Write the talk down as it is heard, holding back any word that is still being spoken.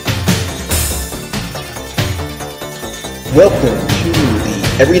Welcome to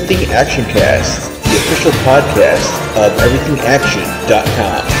the Everything Actioncast, the official podcast of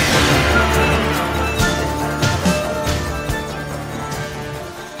EverythingAction.com.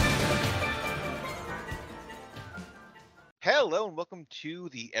 Hello and welcome to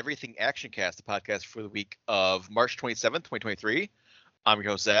the Everything Actioncast, the podcast for the week of March 27th, 2023. I'm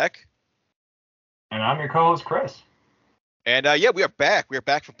your host, Zach. And I'm your co-host, Chris. And we are back. We are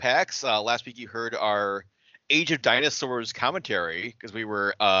back from PAX. Last week you heard our Age of Dinosaurs commentary because we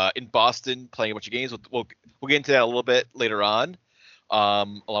were in Boston playing a bunch of games. We'll get into that a little bit later on,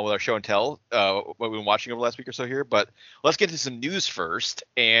 along with our show and tell, what we've been watching over the last week or so here. But let's get into some news first.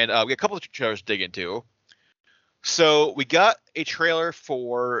 And we got a couple of trailers to dig into. So we got a trailer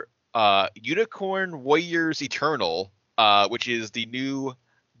for Unicorn Warriors Eternal, which is the new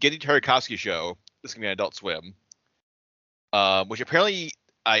Gendy Tartakovsky show. This is going to be on Adult Swim. Which apparently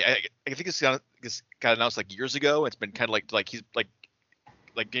I think this got announced like years ago. It's been kind of like he's like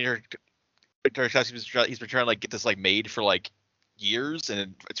Gendy Tartakovsky, he's been trying to like get this like made for like years,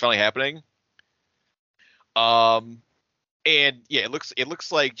 and it's finally happening. And yeah, it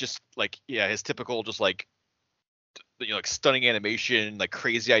looks like just like his typical just like like stunning animation, like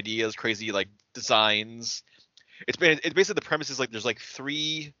crazy ideas, crazy like designs. It's basically the premise is like there's like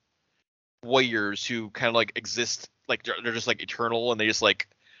three warriors who kind of like exist, like they're just like eternal, and they just like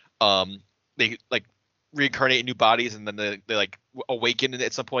they like reincarnate in new bodies, and then they like awaken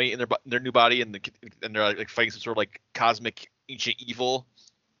at some point in their new body, and they're like fighting some sort of like cosmic ancient evil.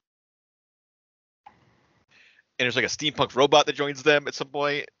 And there's like a steampunk robot that joins them at some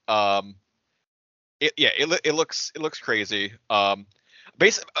point. It looks crazy.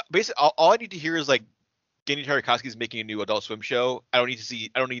 Basically, all I need to hear is like Gendy Tartakovsky is making a new Adult Swim show. I don't need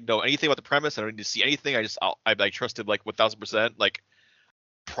to know anything about the premise. I don't need to see anything. I trusted like 1000%. Like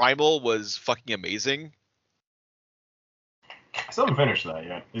Primal was fucking amazing. I still haven't finished that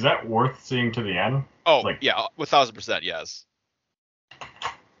yet. Is that worth seeing to the end? Oh, like, yeah, 1000%, yes.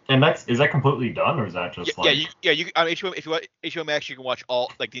 And is that completely done, or is that just like? You on HBO, if you want HBO Max, you can watch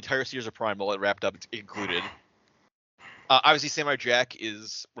all like the entire series of Primal. It wrapped up, it's included. Obviously, Samurai Jack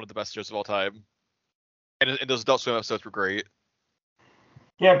is one of the best shows of all time, and those Adult Swim episodes were great.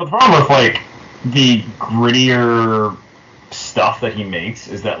 Yeah, but the problem with like the grittier stuff that he makes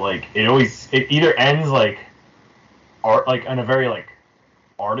is that like it either ends like art like on a very like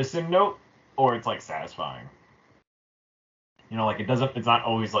artisan note, or it's like satisfying. You know, like it's not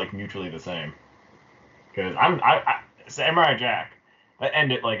always like mutually the same. Because I Samurai Jack, that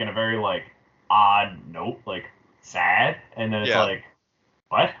ended like in a very like odd note, like sad, and then it's like,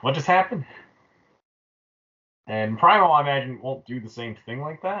 what just happened? And Primal, I imagine, won't do the same thing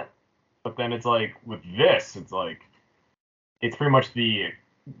like that. But then it's like with this, it's like it's pretty much the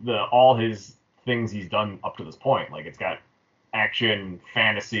all his things he's done up to this point. Like it's got action,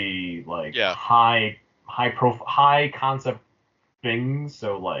 fantasy, like high concept things,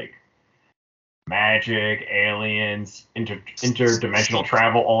 so like magic, aliens, interdimensional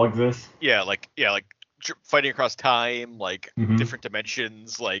travel all exist. Like fighting across time, like different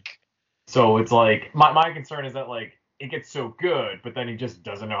dimensions, like. So it's like my concern is that like it gets so good, but then he just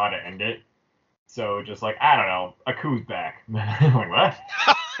doesn't know how to end it. So just like I don't know, Aku's back. Like what?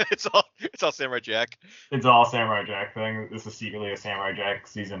 It's all Samurai Jack. It's all Samurai Jack thing. This is secretly a Samurai Jack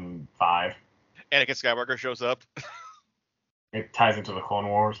season 5. Anakin Skywalker shows up. It ties into the Clone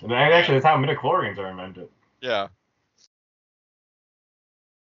Wars. And actually, that's how midichlorians are invented. Yeah.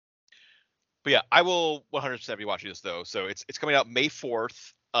 But yeah, I will 100% be watching this, though. So it's coming out May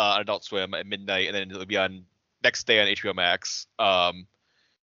 4th on Adult Swim at midnight, and then it'll be on next day on HBO Max.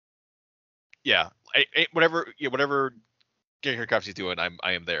 Whatever Gendy Tartakovsky's doing,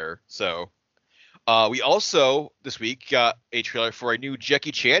 I am there. So we also, this week, got a trailer for a new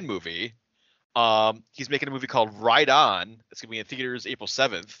Jackie Chan movie. He's making a movie called Ride On. It's gonna be in theaters April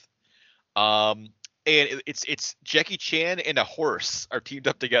 7th. And it's Jackie Chan and a horse are teamed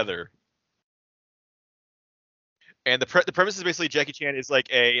up together. And the premise is basically Jackie Chan is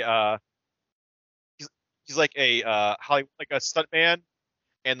like a he's like a Hollywood, like a stuntman,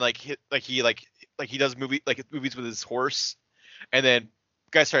 and he does movies with his horse, and then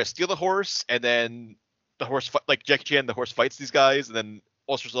guys try to steal the horse, and then the horse like Jackie Chan, the horse fights these guys, and then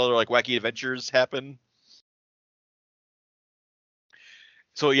all sorts of other like wacky adventures happen.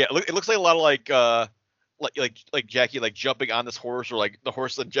 So yeah, it looks like a lot of like Jackie like jumping on this horse, or like the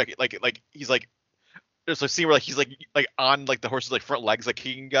horse and Jackie like he's like there's a scene where like he's like on like the horse's like front legs like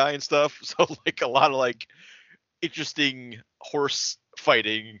kicking guy and stuff. So like a lot of like interesting horse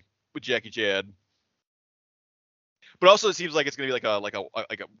fighting with Jackie Chan. But also, it seems like it's gonna be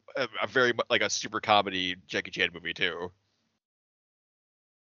a very like a super comedy Jackie Chan movie too.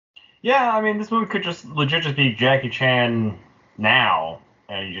 Yeah, I mean, this movie could just legit just be Jackie Chan now,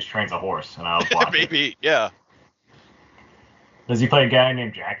 and he just trains a horse, and I'll watch it. Maybe, yeah, Does he play a guy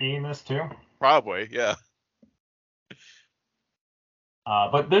named Jackie in this too? probably, yeah.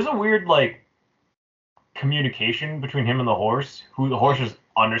 But there's a weird like communication between him and the horse, who the horse just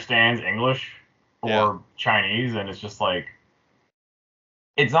understands English or Chinese, and it's just like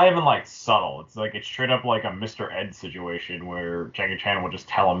it's not even like subtle. It's like it's straight up like a Mr. Ed situation where Jackie Chan will just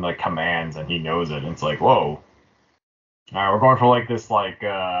tell him like commands and he knows it. And it's like, whoa. All right, we're going for like this like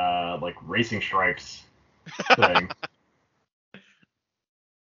racing stripes thing.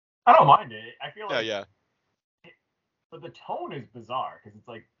 I don't mind it. I feel like Yeah. But the tone is bizarre because it's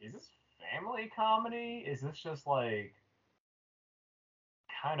like, is this family comedy? Is this just like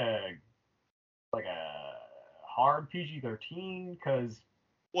kind of like a hard PG-13? Because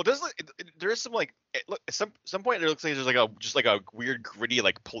Well, there is some like some point there looks like there's like a weird gritty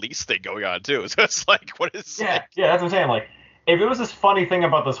like police thing going on too. So it's like, what is? Yeah, that's what I'm saying. Like, if it was this funny thing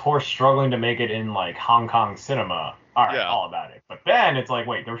about this horse struggling to make it in like Hong Kong cinema, all right, all about it. But then it's like,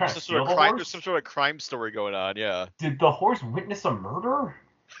 wait, they were trying to steal the horse? There's some sort of crime story going on, yeah. Did the horse witness a murder?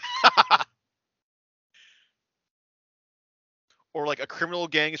 Or like a criminal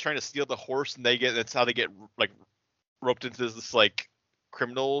gang is trying to steal the horse, and that's how they get like roped into this like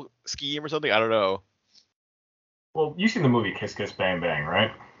criminal scheme or something. I don't know. Well, you've seen the movie Kiss Kiss Bang Bang,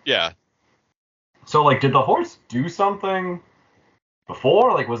 right? Yeah. So like, did the horse do something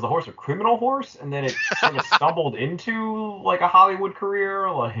before? Like, was the horse a criminal horse, and then it kind of stumbled into like a Hollywood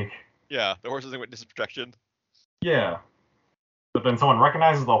career? Like, yeah, the horse is in witness protection. Yeah, but then someone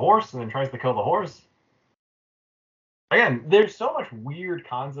recognizes the horse and then tries to kill the horse. Again, there's so much weird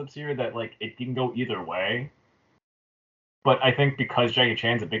concepts here that like it can go either way. But I think because Jackie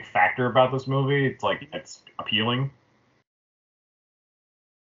Chan's a big factor about this movie, it's like it's appealing.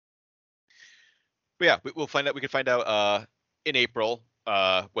 But yeah, we'll find out. We can find out in April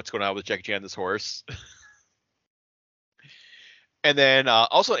what's going on with Jackie Chan and this horse. And then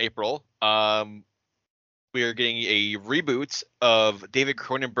also in April, we are getting a reboot of David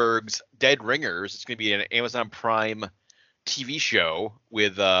Cronenberg's Dead Ringers. It's going to be an Amazon Prime TV show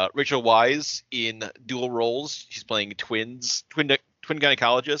with Rachel Weisz in dual roles. She's playing twin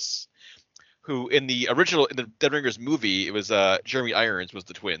gynecologists. Who in the Dead Ringers movie, it was Jeremy Irons was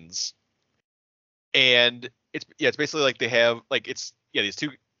the twins. And it's basically like they have like these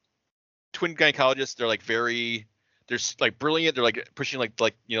two twin gynecologists. They're like they're like brilliant. They're like pushing like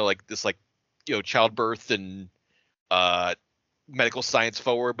this like childbirth and medical science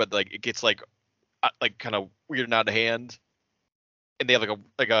forward, but like it gets like kind of weird and out of hand. And they have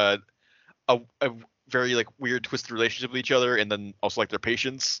a very like weird twisted relationship with each other, and then also like their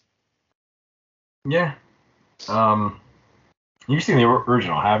patients. Yeah. You've seen the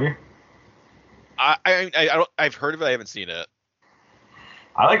original, have you? I've heard of it. I haven't seen it.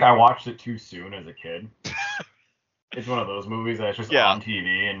 I watched it too soon as a kid. It's one of those movies that's just on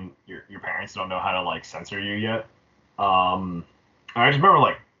TV and your parents don't know how to like censor you yet. I just remember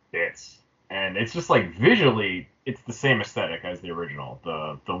like bits, and it's just like visually it's the same aesthetic as the original.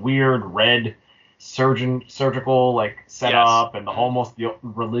 The weird red surgical like setup and the almost the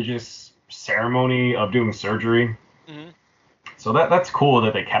religious ceremony of doing surgery. Mm-hmm. So that's cool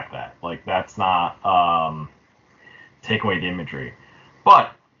that they kept that. Like that's not take away the imagery.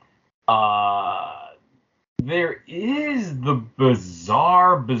 But there is the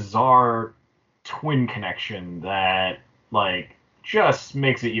bizarre twin connection that like just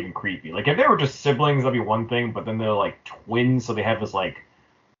makes it even creepy. Like if they were just siblings, that'd be one thing, but then they're like twins, so they have this like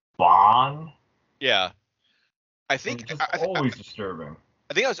bond. Yeah, I think it's just always disturbing.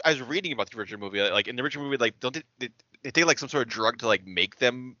 I think I was reading about the original movie. Like in the original movie, like don't they take like some sort of drug to like make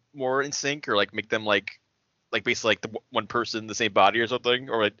them more in sync, or like make them like basically like the one person, the same body or something,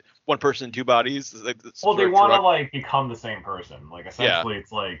 or like one person, two bodies. Like, well, they want to like become the same person. Like essentially,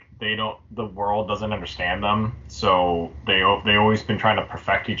 it's like the world doesn't understand them, so they always been trying to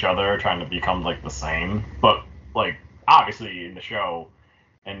perfect each other, trying to become like the same. But like obviously in the show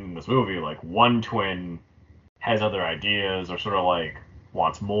and in this movie, like one twin has other ideas or sort of like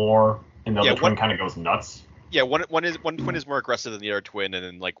wants more, and the other twin kind of goes nuts. Yeah, one twin is more aggressive than the other twin, and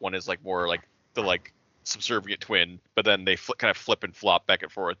then like one is like more like the like subservient twin, but then they kind of flip and flop back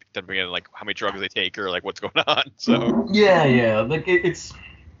and forth depending on like how many drugs they take or like what's going on. So yeah, like it's.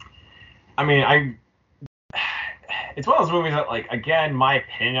 I mean, it's one of those movies that like again, my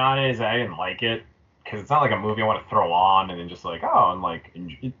opinion on it is that I didn't like it because it's not like a movie I want to throw on and then just like and like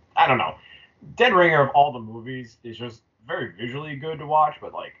I don't know. Dead Ringer of all the movies is just very visually good to watch,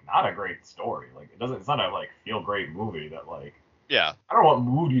 but like not a great story. Like it's not a like feel great movie that like Yeah. I don't know what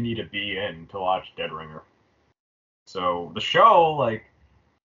mood you need to be in to watch Dead Ringer. So the show, like,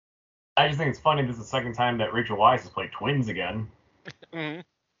 I just think it's funny. This is the second time that Rachel Weisz has played twins again. Mm-hmm.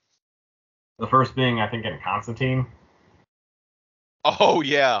 The first being, I think, in Constantine. Oh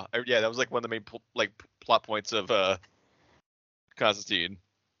yeah, that was like one of the main plot points of Constantine.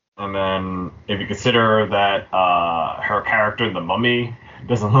 And then if you consider that her character in The Mummy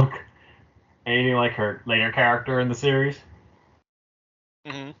doesn't look anything like her later character in the series.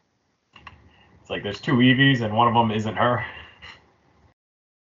 Mm-hmm. It's like there's two Eevees and one of them isn't her.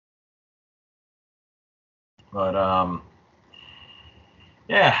 But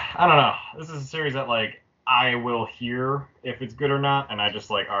yeah, I don't know. This is a series that like I will hear if it's good or not, and I just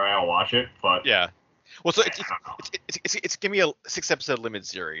like, all right, I'll watch it. But yeah, well, so I it's gonna be a 6-episode limited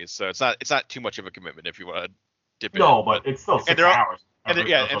series, so it's not too much of a commitment if you want to dip in. no, but it's still 6 hours. And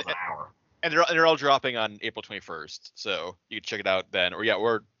Every episode's an hour. And they're all dropping on April 21st, so you can check it out then,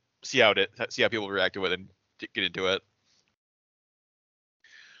 or see how people react to it and get into it.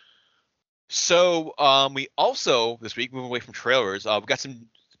 So we also this week, moving away from trailers, we got some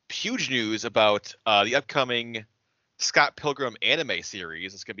huge news about the upcoming Scott Pilgrim anime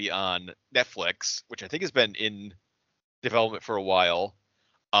series. It's gonna be on Netflix, which I think has been in development for a while.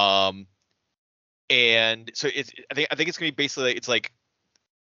 And so I think it's gonna be basically it's like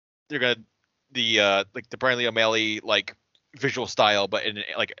they're gonna the Brian Lee O'Malley like visual style, but in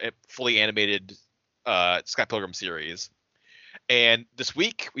like a fully animated Scott Pilgrim series. And this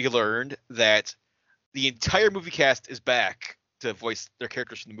week we learned that the entire movie cast is back to voice their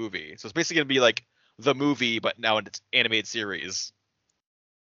characters from the movie. So it's basically gonna be like the movie, but now in its animated series.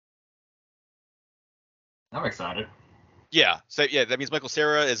 I'm excited. Yeah. So yeah, that means Michael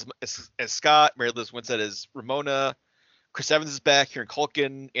Cera is as Scott, Mary Liz Winstead is Ramona, Chris Evans is back, Kieran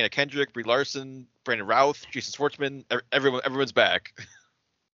Culkin, Anna Kendrick, Brie Larson, Brandon Routh, Jason Schwartzman. Everyone's back.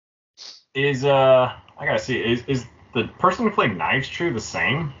 I gotta see, is the person who played Knives True the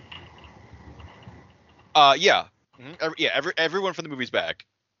same? Yeah. Mm-hmm. Everyone from the movie's back.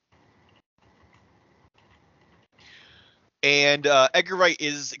 And Edgar Wright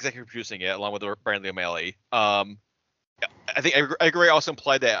is executive producing it along with Brian Lee O'Malley. I think Edgar Wright also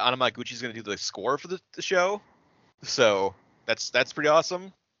implied that Anna Maguchi is going to do the score for the show. So that's pretty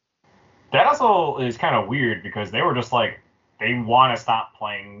awesome. That also is kind of weird because they were just like, they want to stop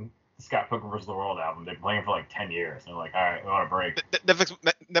playing the Scott Pilgrim vs. the World album. They've been playing it for like 10 years. They're like, all right, we want a break.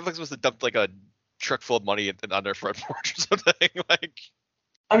 Netflix must have dumped like a truck full of money on their front porch or something. Like,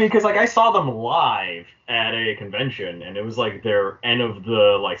 I mean, because like I saw them live at a convention, and it was like their end of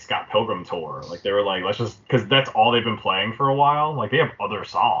the like Scott Pilgrim tour. Like they were like, let's just, because that's all they've been playing for a while. Like they have other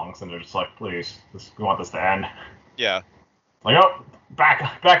songs, and they're just like, please, we want this to end. Yeah. Like, oh,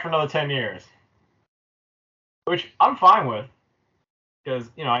 back for another 10 years, which I'm fine with, because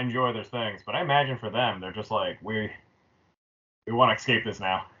I enjoy their things. But I imagine for them, they're just like, we want to escape this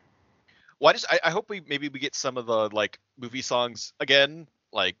now. Well, I hope we get some of the like movie songs again.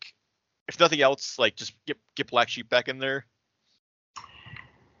 Like, if nothing else, like just get Black Sheep back in there.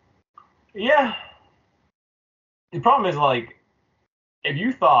 Yeah. The problem is like, if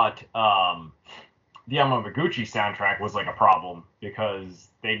you thought the Yamaguchi soundtrack was like a problem because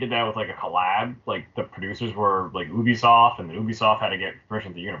they did that with like a collab, like the producers were like Ubisoft, and then Ubisoft had to get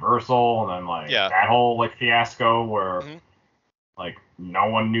permission to Universal, and then like that whole like fiasco where like no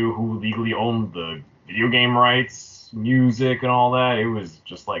one knew who legally owned the video game rights, music, and all that. It was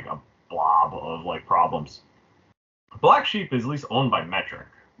just like a blob of like problems. Black Sheep is at least owned by Metric,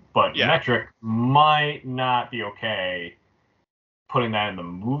 but Metric might not be okay putting that in the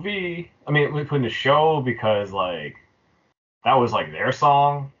movie. I mean, we put in the show because like that was like their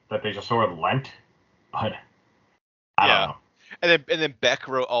song that they just sort of lent. But I don't know. And then Beck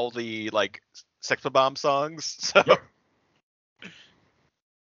wrote all the like Sex Bomb songs. So yep.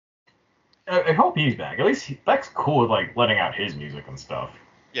 I hope he's back. At least Beck's cool with like letting out his music and stuff.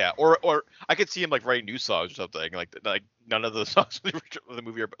 Yeah, or I could see him like writing new songs or something. Like none of the songs for the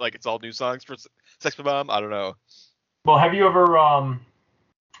movie are like it's all new songs for Sex Bomb. I don't know. Well, have you ever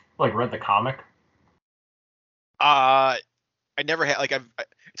like read the comic? I never had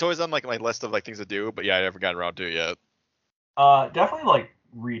it's always on like my list of like things to do, but yeah, I never got around to it yet. Definitely like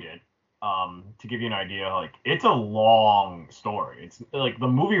read it. To give you an idea, like it's a long story. It's like the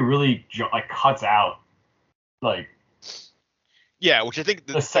movie really like cuts out like. Yeah, which I think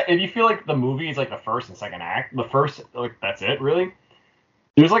if you feel like the movie is like the first and second act, the first like that's it really.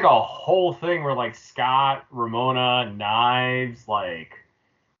 There's like a whole thing where like Scott, Ramona, Knives, like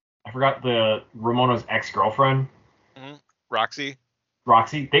I forgot the Ramona's ex-girlfriend, Mm-hmm. Roxy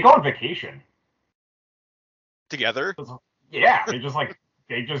Roxy. They go on vacation. together. Yeah, they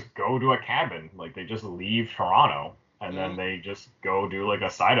just go to a cabin. Like they just leave Toronto and then Mm-hmm. they just go do like a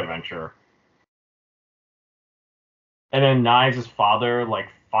side adventure. And then Knives' father like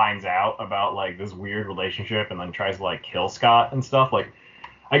finds out about like this weird relationship and then tries to like kill Scott and stuff. Like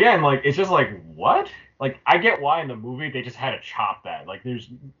again, like it's just like what? Like I get why in the movie they just had to chop that. Like there's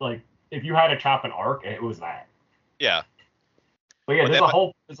like if you had to chop an arc, it was that. Yeah. But yeah, But there's that. a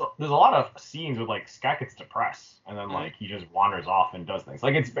whole there's a lot of scenes where like Scott gets depressed and then Mhm. like he just wanders off and does things.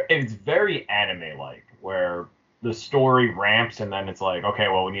 Like it's very anime like where the story ramps and then it's like okay,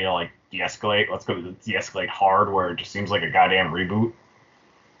 well we need to like de-escalate. Let's go de-escalate hard where it just seems like a goddamn reboot.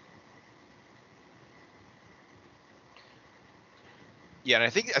 Yeah, and I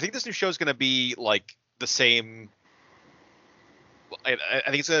think this new show is gonna be like the same. I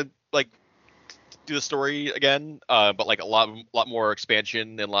think it's gonna like do the story again, but like a lot more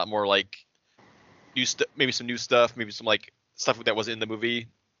expansion and a lot more like new stuff, maybe some new stuff, maybe some like stuff that wasn't in the movie.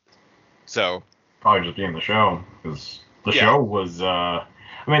 So Probably just being the show because the yeah, show was.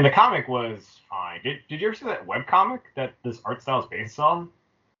 I mean, the comic was fine. Did you ever see that web comic that this art style is based on?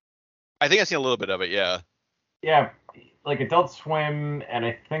 I think I've seen a little bit of it. Yeah, Yeah, like Adult Swim and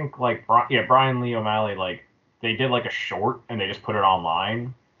I think like Brian Lee O'Malley like they did like a short and they just put it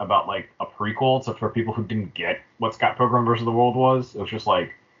online about like a prequel. So for people who didn't get what Scott Pilgrim versus the World was, it was just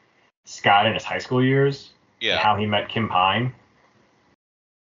like Scott in his high school years and yeah. how he met Kim Pine.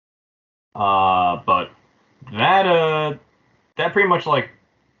 But that that pretty much like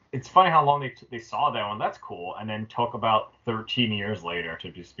it's funny how long they saw that one. That's cool, and then took about 13 years later to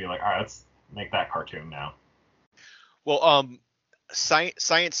just be like, all right, let's make that cartoon now. Well,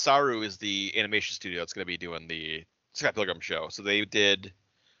 Science Saru is the animation studio that's gonna be doing the Scott Pilgrim show. So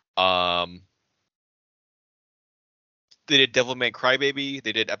um they did Devilman Crybaby.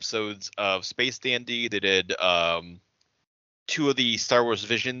 They did episodes of Space Dandy. They did two of the Star Wars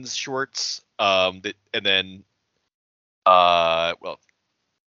Visions shorts. And then well,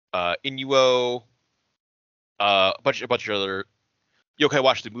 Inuo, a bunch of other Yokai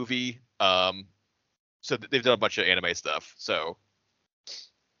Watch the movie. So they've done a bunch of anime stuff. So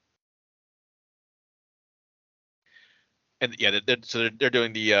and yeah, they're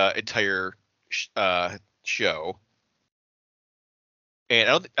doing the entire show. And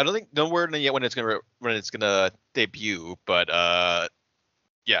I don't think no word yet when it's gonna debut, but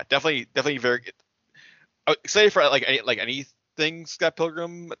yeah, definitely very excited for like anything Scott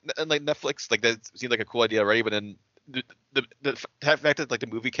Pilgrim and like Netflix. Like that seemed like a cool idea already, but then the fact that like the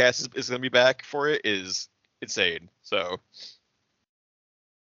movie cast is gonna be back for it is insane. So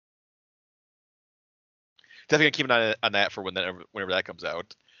definitely gonna keep an eye on that for whenever that comes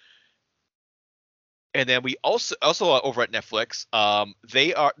out. And then we also over at Netflix,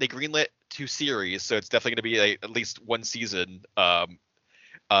 they greenlit two series, so it's definitely gonna be like at least one season. A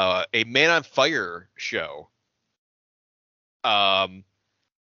Man on Fire show. Um,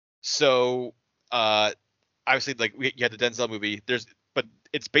 so obviously like you had the Denzel movie. But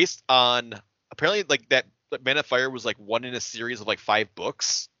it's based on apparently like that Man on Fire was like one in a series of like 5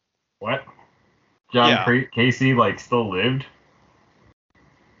 books. What? John Yeah, Casey like still lived?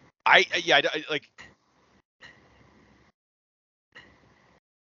 like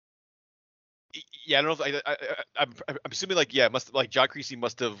yeah, I don't know if I'm assuming like yeah, must like John Creasy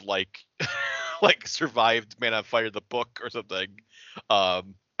must have like like survived Man on Fire the book or something,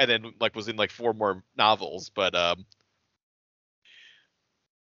 and then like was in like 4 more novels, but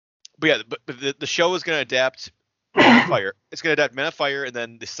yeah, but the show is going to adapt Man on Fire. It's going to adapt Man on Fire, and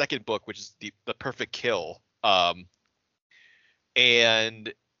then the second book, which is the Perfect Kill, and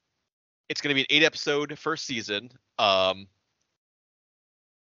it's going to be an 8 episode first season, and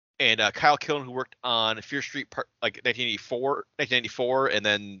Kyle Killen, who worked on Fear Street like 1994, and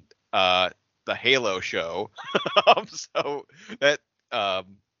then the Halo show. So that kind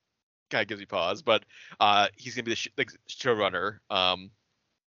of gives me pause, but he's gonna be the showrunner.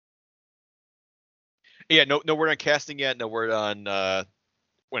 Yeah, no word on casting yet, no word on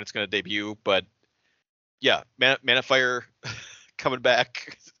when it's gonna debut, but yeah, Man of Fire coming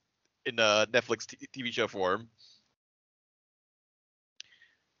back in Netflix TV show form.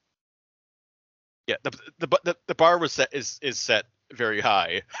 Yeah, the bar was is set very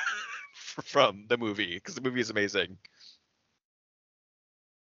high from the movie because the movie is amazing.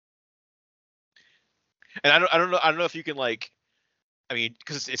 And I don't know if you can like, I mean,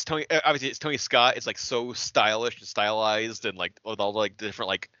 because it's Tony, obviously it's Tony Scott. It's like so stylish and stylized, and like with all like the different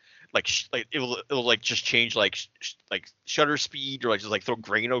like like it'll like just change like like shutter speed or like just like throw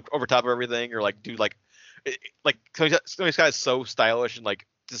grain over top of everything or like do like like Tony Scott is so stylish and like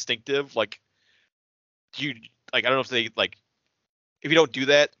distinctive. Like, do you like I don't know if they like if you don't do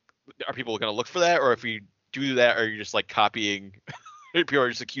that, are people gonna look for that, or if you do that, are you just like copying? People are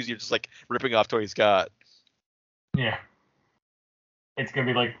just accusing you of just like ripping off Tony Scott. Yeah. It's gonna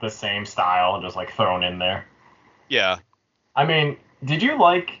be like the same style, just like thrown in there. Yeah. I mean, did you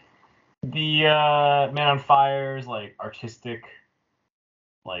like the Man on Fire's like artistic,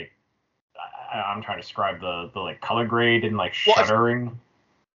 like I'm trying to describe the like color grade and like shuttering?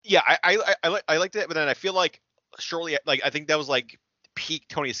 Yeah, I liked it, but then I feel like shortly like I think that was like peak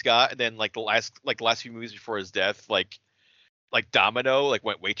Tony Scott, and then like the last few movies before his death, like Domino like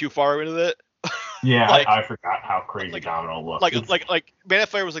went way too far into it. Yeah, like, I forgot how crazy Domino looked. Like Man of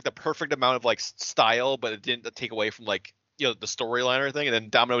Fire was like the perfect amount of like style, but it didn't take away from like the storyline or anything. And then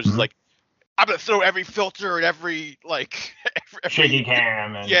Domino was just like, I'm gonna throw every filter and every like every shaky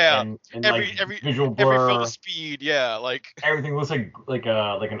cam and every like visual blur, every film speed, like everything looks like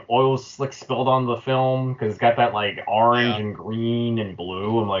an oil slick spilled on the film because it's got that like orange and green and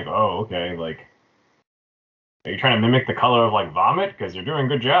blue. I'm like, oh okay, like are you trying to mimic the color of like vomit? Because you're doing a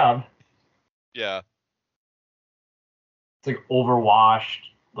good job. Yeah. It's like overwashed.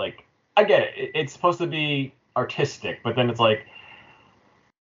 Like I get it. It's supposed to be artistic, but then it's like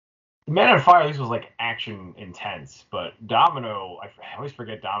Man on Fire at least was like action intense, but Domino, I always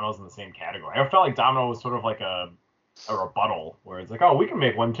forget Domino's in the same category. I felt like Domino was sort of like a rebuttal where it's like, oh, we can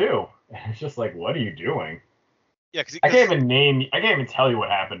make one too. And it's just like, what are you doing? Yeah, cause I can't even tell you what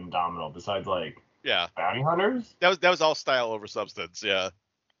happened in Domino besides like bounty hunters. That was all style over substance, yeah.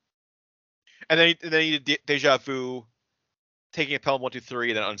 And then he did Deja Vu, Taking a Pelham 1, 2, 3,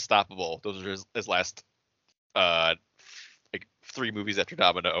 and then Unstoppable. Those are his last like 3 movies after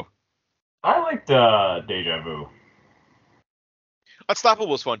Domino. I liked Deja Vu. Unstoppable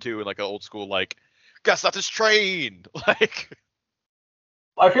was fun too, in like an old school like, gotta stop this train. Like,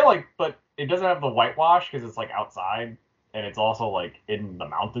 I feel like, but it doesn't have the whitewash because it's like outside and it's also like in the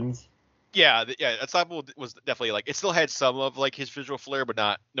mountains. Yeah, Unstoppable was definitely like it still had some of like his visual flair, but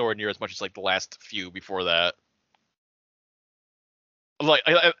not nowhere near as much as like the last few before that. Like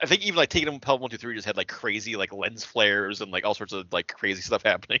I think even like Taking a Pelham 1, 2, 3 just had like crazy like lens flares and like all sorts of like crazy stuff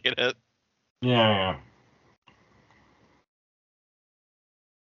happening in it. Yeah.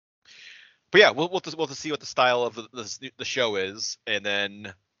 But yeah, we'll to see what the style of the show is, and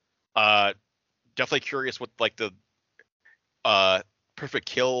then definitely curious what like the Perfect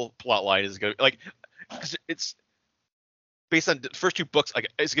Kill plot line is going to like. Cause it's based on the first 2 books. Like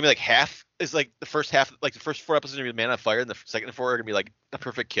it's gonna be like half is like the first half, like the first 4 episodes are gonna be Man on Fire, and the second 4 are gonna be like the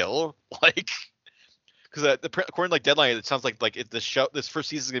Perfect Kill, like because according to like Deadline, it sounds like this first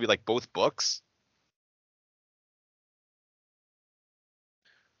season is gonna be like both books.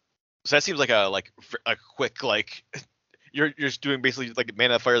 So that seems like a quick like you're just doing basically like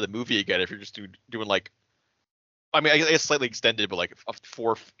Man on Fire the movie again if you're just doing like I mean I guess slightly extended but like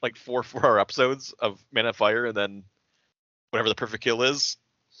 4 4-hour episodes of Man on Fire and then whatever the Perfect Kill is.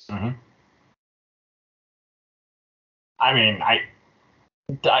 Mm-hmm. I mean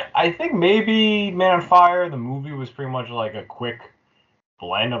I think maybe Man on Fire the movie was pretty much like a quick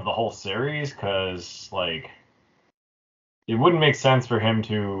blend of the whole series because like it wouldn't make sense for him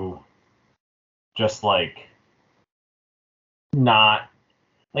to just like not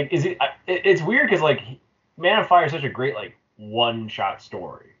like is it it's weird because like Man on Fire is such a great like one-shot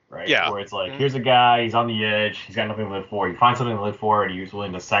story, right? Where it's like here's a guy, he's on the edge, he's got nothing to live for, he finds something to live for and he's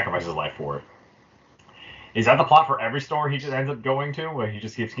willing to sacrifice his life for it. Is that the plot for every story he just ends up going to, where he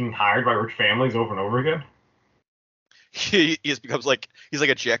just keeps getting hired by rich families over and over again? He just becomes like he's like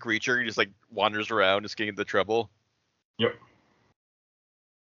a Jack Reacher. He just like wanders around, just getting into trouble. Yep.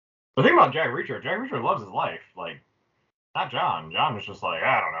 The thing about Jack Reacher loves his life. Like, not John. John was just like,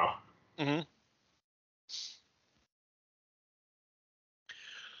 I don't know. Mm-hmm.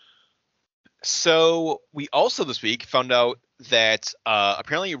 So we also this week found out that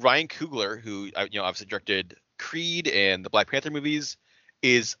apparently Ryan Coogler, who obviously directed Creed and the Black Panther movies,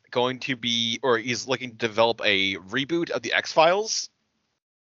 is going to be, or he's looking to develop a reboot of the X-Files.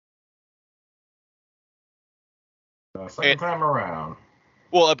 Second time around.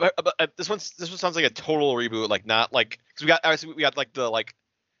 Well, this one sounds like a total reboot, like not like because we got like the like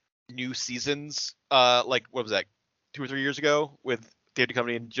new seasons, like what was that, 2 or 3 years ago with David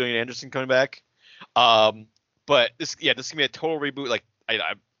Duchovny and Gillian Anderson coming back. But this is gonna be a total reboot. Like I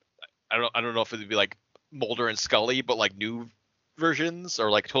don't know if it would be like Mulder and Scully, but like new versions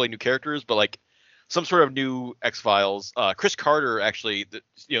or like totally new characters. But like some sort of new X-Files. Chris Carter actually,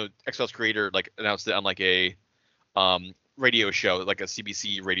 X-Files creator, like announced it on like a radio show, like a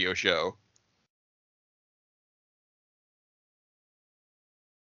CBC radio show.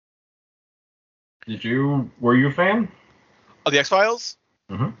 Were you a fan? Oh, the X-Files?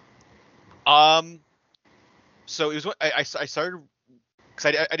 Mm-hmm. So it was I started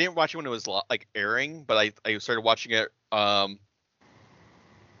because I didn't watch it when it was like airing, but I started watching it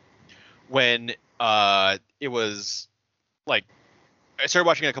when it was like I started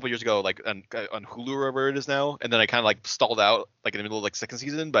watching it a couple years ago, like on Hulu or wherever it is now, and then I kind of like stalled out like in the middle of like second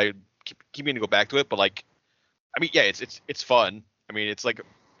season, but I keep meaning to go back to it. But like, I mean, yeah, it's fun. I mean, it's like,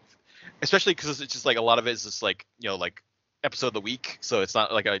 especially because it's just like a lot of it is just like like episode of the week, so it's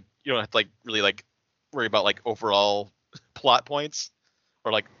not like you don't have to like really like worry about like overall plot points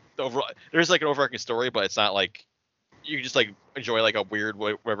or like the overall. There's like an overarching story, but it's not like you can just like enjoy like a weird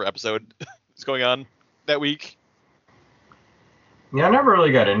whatever episode is going on that week. Yeah, I never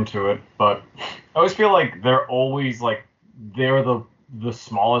really got into it, but I always feel like they're the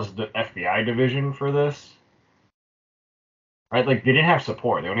smallest FBI division for this, right? Like they didn't have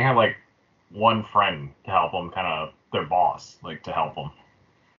support; they only had like one friend to help them, kind of their boss, like to help them.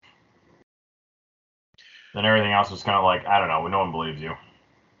 Then everything else was kind of like, I don't know, no one believes you.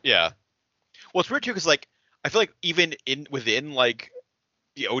 Yeah. Well, it's weird too, because like I feel like even within like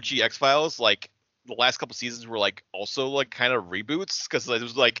the OG X-Files, like the last couple seasons were like also like kind of reboots, because it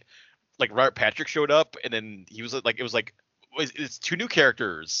was like Robert Patrick showed up, and then he was like it's two new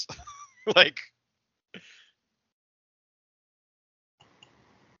characters, like.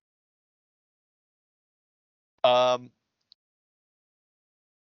 But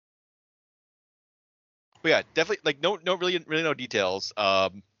yeah, definitely like no really no details.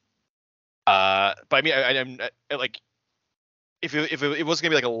 But I mean, I'm like, if it was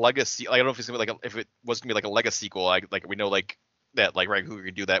gonna be like a legacy, like, I don't know if it's gonna be like if it was gonna be like a legacy sequel, like we know like that like Ryan Coogler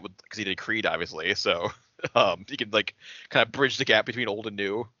could do that because he did Creed, obviously. So he could like kind of bridge the gap between old and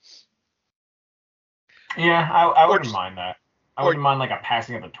new. Yeah, I wouldn't mind that. I wouldn't mind like a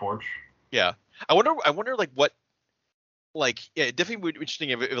passing of the torch. Yeah, I wonder like what, like, yeah, it definitely would be interesting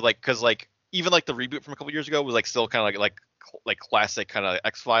if it like, because like even like the reboot from a couple years ago was like still kind of like classic kind of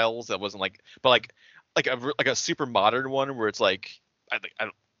X-Files that wasn't like, but like a super modern one where it's like I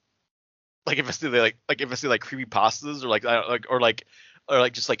don't like investigate like creepypastas or like I don't,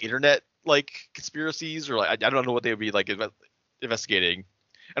 like just like internet like conspiracies, or like I don't know what they would be like investigating.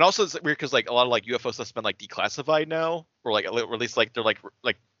 And also it's weird because like a lot of like UFO stuff's been like declassified now, or like, or at least like they're like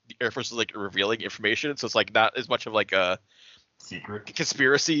the Air Force is like revealing information, so it's like not as much of like a secret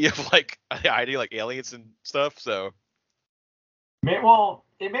conspiracy of like hiding like aliens and stuff. So well,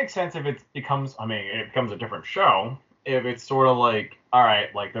 it makes sense if it becomes a different show. If it's sort of like, all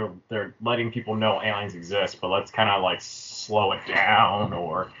right, like they're letting people know aliens exist, but let's kind of like slow it down,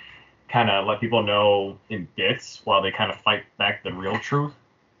 or kind of let people know in bits while they kind of fight back the real truth.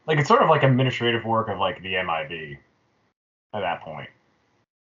 Like it's sort of like administrative work of like the MIB at that point.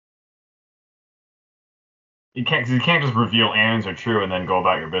 You can't just reveal aliens are true and then go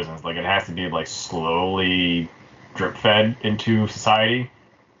about your business. Like it has to be like slowly drip fed into society.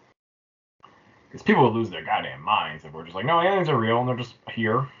 Because people would lose their goddamn minds if we're just like, no, aliens are real and they're just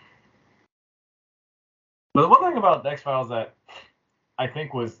here. But the one thing about the X-Files that I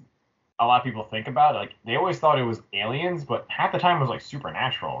think was a lot of people think about, like they always thought it was aliens, but half the time it was like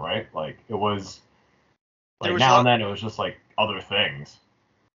supernatural, right? Like it was like now and then it was just like other things.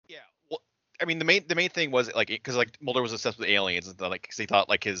 Yeah, well, I mean the main thing was like, because like Mulder was obsessed with aliens, and like because he thought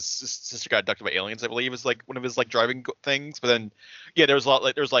like his sister got abducted by aliens, I believe, is like one of his like driving things. But then yeah, there was a lot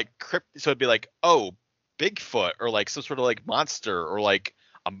like there's like crypt, so it'd be like, oh, Bigfoot, or like some sort of like monster, or like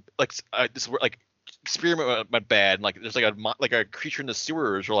this like experiment went bad, and like there's like a creature in the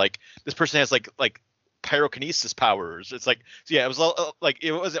sewers, or like this person has like pyrokinesis powers. It's like, so yeah, it was all like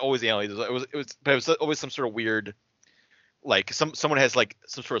it wasn't always aliens. But it was always some sort of weird, like someone has like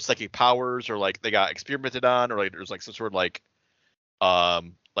some sort of psychic powers, or like they got experimented on, or like there's like some sort of like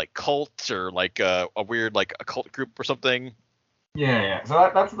cult, or like a weird like a cult group or something. Yeah.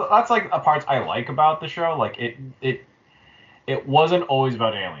 So that's like a part I like about the show. Like it wasn't always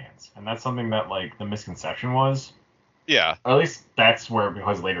about aliens, and that's something that like the misconception was. Yeah. Or at least that's where it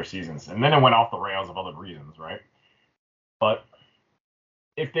was later seasons, and then it went off the rails of other reasons, right? But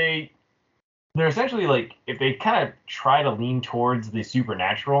if they're essentially like, if they kind of try to lean towards the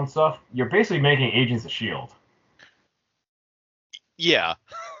supernatural and stuff, you're basically making Agents of S.H.I.E.L.D. Yeah.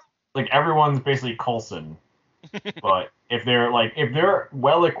 Like everyone's basically Coulson, but if they're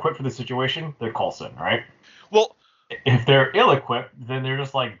well equipped for the situation, they're Coulson, right? Well, if they're ill equipped, then they're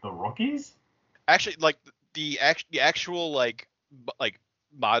just like the rookies. Actually, like the actual like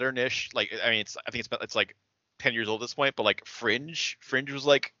modernish, like I mean, I think it's like 10 years old at this point, but like Fringe was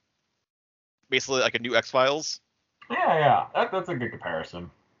like basically like a new X-Files. Yeah. That's a good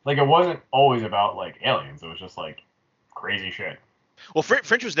comparison. Like it wasn't always about like aliens. It was just like crazy shit. Well,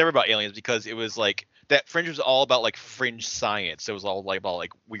 Fringe was never about aliens because it was like that. Fringe was all about like fringe science. It was all like about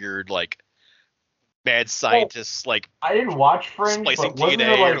like weird like mad Well, scientists like I didn't watch Fringe, splicing but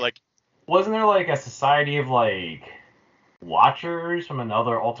DNA or like wasn't there like a society of like watchers from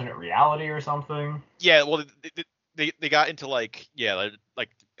another alternate reality or something? yeah. Well, they got into like yeah like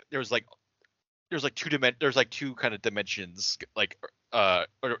there was like there's like two kind of dimensions like or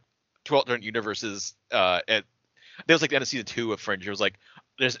two alternate universes and there was like the end of season 2 of Fringe. It was like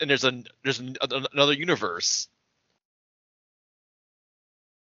another universe.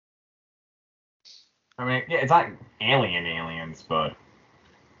 I mean, yeah, it's not aliens, but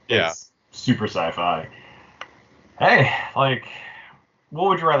Yeah. it's super sci-fi. Hey, like, what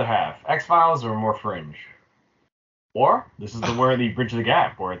would you rather have, X-Files or more Fringe? Or this is the where the bridge the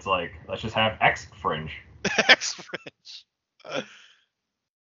gap, where it's like, let's just have X Fringe. X Fringe.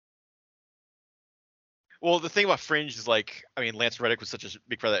 Well, the thing about Fringe is like, I mean, Lance Reddick was such a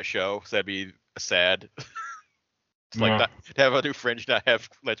big part of that show, so that'd be sad to like Yeah. not to have a new Fringe, not have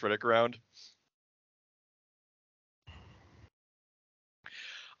Lance Reddick around.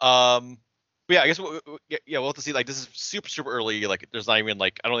 But yeah, I guess we'll have to see. Like, this is super early. Like, there's not even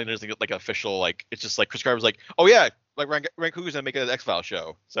like I don't think there's like official like. It's just like Chris Carver's like, oh yeah, like Ryan Coogler's gonna make an X-Files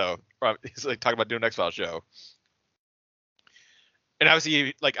show. So he's like talking about doing an X-Files show. And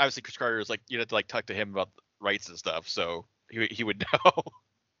obviously Chris Carter is like you have to like talk to him about rights and stuff, so he would know.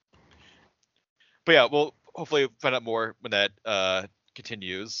 But yeah, we'll hopefully find out more when that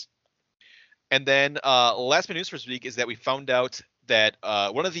continues. And then last bit of news for this week is that we found out that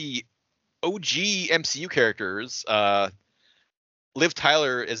one of the OG MCU characters, Liv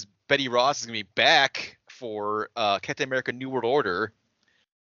Tyler as Betty Ross, is gonna be back for Captain America: New World Order.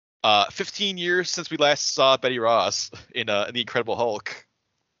 15 years since we last saw Betty Ross in The Incredible Hulk.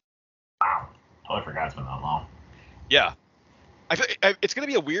 Wow, totally forgot it's been that long. Yeah, I feel it's gonna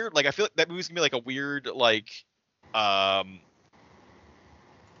be a weird. Like I feel like that movie's gonna be like a weird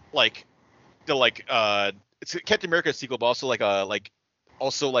it's a Captain America sequel, but also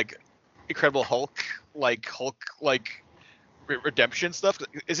also like Incredible Hulk redemption stuff.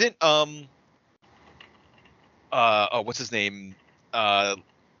 Isn't what's his name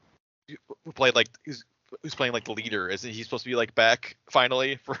who played like who's playing like the leader? Isn't he supposed to be like back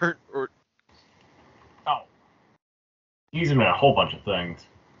finally for or? Oh, he's in a whole bunch of things.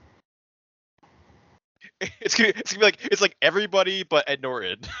 It's gonna be like it's like everybody but Ed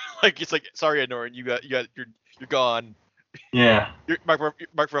Norton. Like it's like sorry Ed Norton, you're gone. Yeah.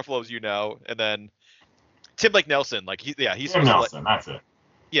 Mark Ruffalo's you now, and then Tim Blake Nelson, like he's Tim supposed Nelson, to that's it.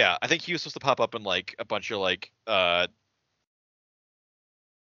 Yeah, I think he was supposed to pop up in like a bunch of like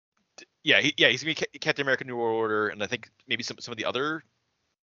he's gonna be Captain America: New World Order, and I think maybe some of the other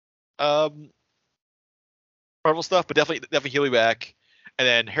Marvel stuff, but definitely he'll be back. And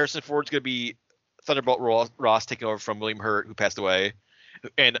then Harrison Ford's gonna be Thunderbolt Ross taking over from William Hurt, who passed away,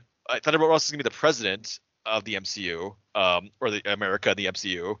 and Thunderbolt Ross is gonna be the president of the MCU, or the America, the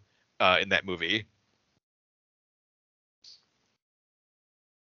MCU, in that movie.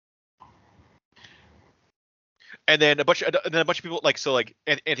 And then a bunch of people like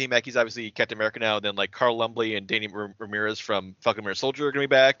Anthony Mackie's obviously Captain America now. And then like Carl Lumbly and Danny Ramirez from Falcon Winter Soldier are gonna be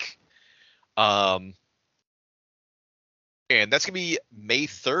back. And that's gonna be May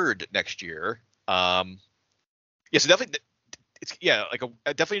 3rd next year. So definitely I'm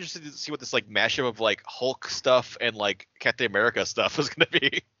definitely interested to see what this like mashup of like Hulk stuff and like Captain America stuff is gonna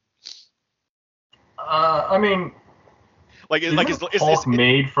be. I mean, is Hulk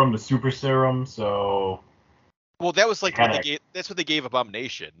made from the super serum, so. Well, that was like that's what they gave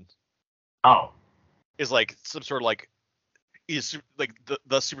Abomination. Oh. Is like some sort of like is like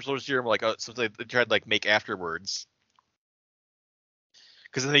the super soldier serum like something they tried to like make afterwards.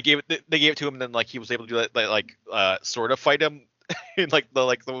 Because then they gave it to him, and then like he was able to do that, sort of fight him in like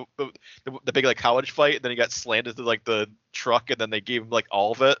the big like college fight, and then he got slammed into like the truck, and then they gave him like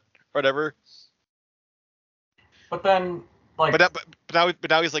all of it or whatever. But then like but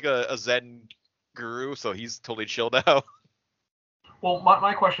now he's like a Zen guru, so he's totally chill now. Well,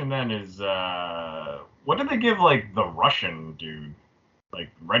 my question then is, what did they give like the Russian dude, like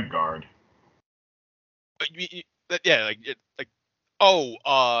Red Guard? Yeah,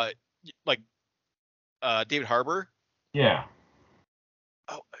 David Harbour. Yeah.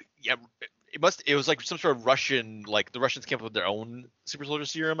 Oh yeah, it was like some sort of Russian, like the Russians came up with their own super soldier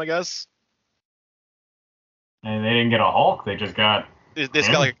serum, I guess. And they didn't get a Hulk. They just got. They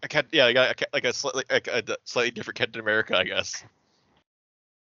just got like a they got a slightly different Captain America, I guess.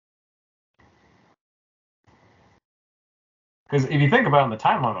 Because if you think about it in the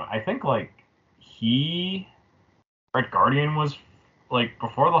timeline, I think like Red Guardian was like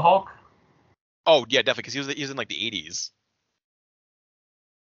before the Hulk. Oh yeah, definitely, because he was in like the 80s.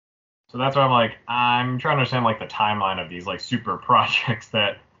 So that's why I'm trying to understand like the timeline of these like super projects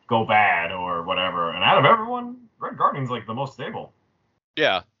that go bad or whatever. And out of everyone, Red Guardian's like the most stable.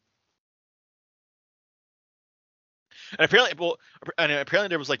 Yeah. And apparently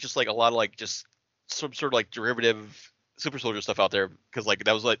there was like just like a lot of like just some sort of like derivative super soldier stuff out there, because like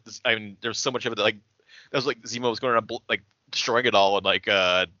that was like I mean there's so much of it that, like that was like Zemo was going around like destroying it all and like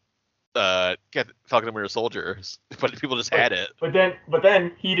Falcon and Winter Soldier, but people just had it. But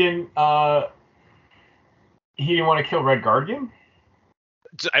then he didn't want to kill Red Guardian.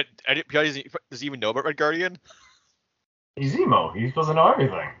 Does he even know about Red Guardian? He's Zemo. He's supposed to know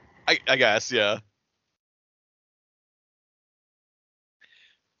everything. I guess, yeah.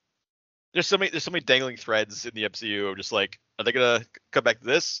 There's so many dangling threads in the MCU of just like, are they gonna come back to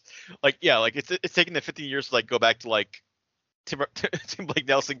this? Like, yeah, like it's taking the 15 years to like go back to like Tim Blake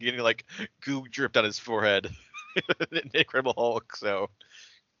Nelson getting like goo dripped on his forehead in Incredible Hulk. So,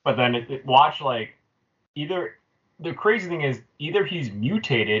 but then watch like either the crazy thing is either he's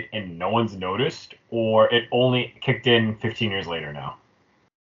mutated and no one's noticed, or it only kicked in 15 years later now.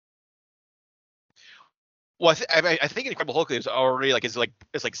 Well, I think Incredible Hulk is already like his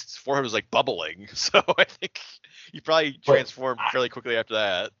forehead was like bubbling, so I think he probably transformed fairly quickly after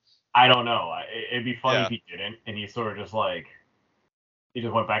that. I don't know. It'd be funny if he didn't, and he sort of just like he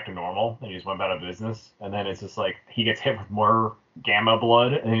just went back to normal and he just went out of business, and then it's just like he gets hit with more gamma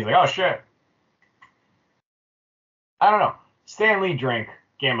blood, and he's like, oh shit. I don't know. Stan Lee drank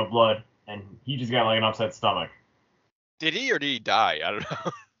gamma blood, and he just got like an upset stomach. Did he, or did he die? I don't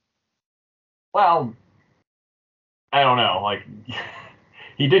know. Well, I don't know. Like,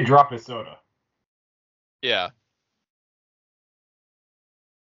 he did drop his soda. Yeah.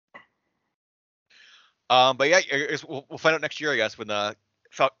 But yeah, we'll find out next year, I guess, when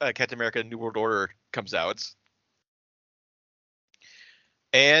Captain America: New World Order comes out.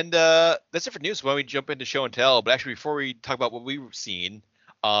 And that's it for news. Why don't we jump into show and tell? But actually, before we talk about what we've seen,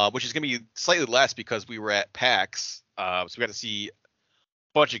 which is going to be slightly less because we were at PAX, so we got to see a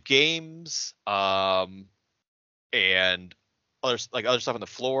bunch of games, and other stuff on the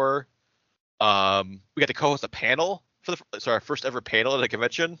floor. We got to co-host a panel for our first ever panel at a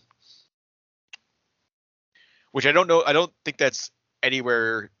convention, which I don't know. I don't think that's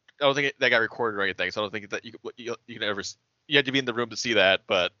anywhere. I don't think that got recorded or anything. So I don't think that you can ever. You had to be in the room to see that,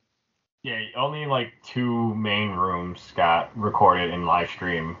 but yeah, only like 2 main rooms got recorded in live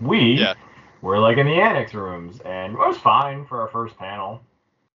stream. We were like in the annex rooms, and it was fine for our first panel.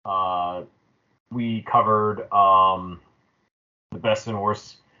 We covered the best and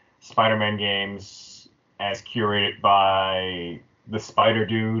worst Spider-Man games as curated by the Spider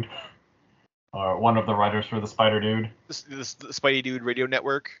Dude, or one of the writers for the Spider Dude. The Spidey Dude Radio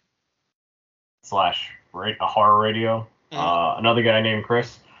Network / a horror radio. Another guy named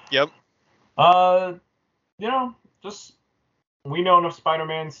Chris. Yep. Just we know enough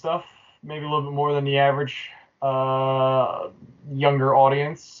Spider-Man stuff, maybe a little bit more than the average younger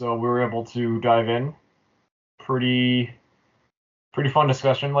audience, so we were able to dive in. Pretty fun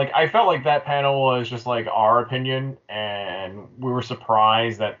discussion. Like, I felt like that panel was just like our opinion, and we were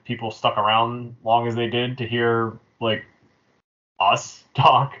surprised that people stuck around long as they did to hear like us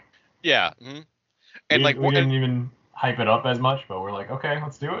talk. Yeah. Mm-hmm. And we didn't even hype it up as much, but we're like, okay,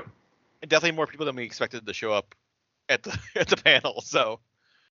 let's do it. And definitely more people than we expected to show up at the panel. So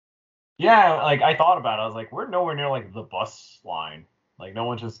yeah, like I thought about it. I was like, we're nowhere near like the bus line. Like, no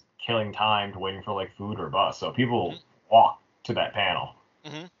one's just killing time to waiting for like food or bus. So people walk to that panel.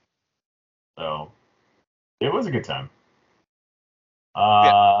 Mm-hmm. So it was a good time.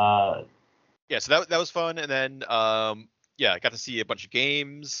 Yeah, so that was fun, and then I got to see a bunch of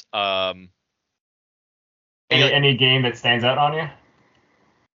games. Any game that stands out on you?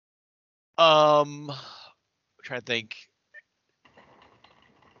 I'm trying to think.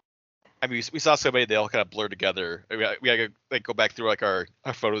 I mean, we saw so many; they all kind of blur together. We gotta like go back through like our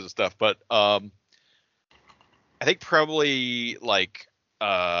photos and stuff. But I think probably like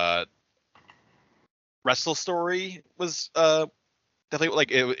Wrestle Story was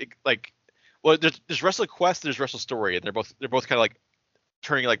definitely like well, there's Wrestle Quest, there's Wrestle Story, and they're both kind of like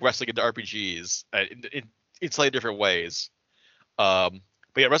turning like wrestling into RPGs in slightly different ways. But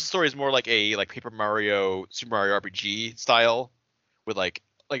yeah, Wrestle Story is more like a Super Mario RPG style with like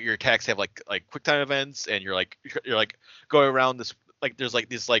like your attacks have like quick time events, and you're like going around this like there's like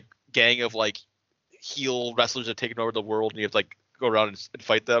this like gang of like heel wrestlers that have taken over the world, and you have to like go around and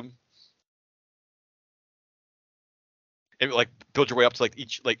fight them. And like build your way up to like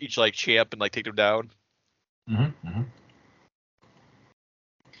each champ and like take them down. Mm-hmm.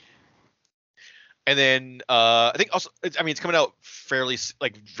 And then I think also it's coming out fairly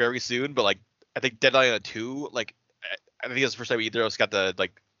like very soon, but like I think Dead Island 2, like I think it's the first time either of us got to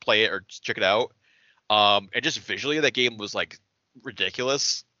like play it or just check it out. And just visually that game was like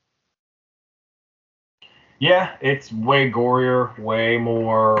ridiculous. Yeah, it's way gorier, way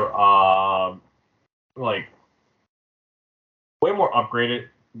more like way more upgraded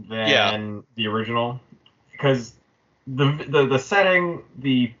than the original, because the setting,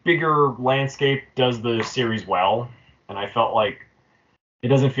 the bigger landscape does the series well, and I felt like it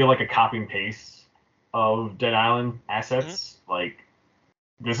doesn't feel like a copy and paste of Dead Island assets. Mm-hmm. Like,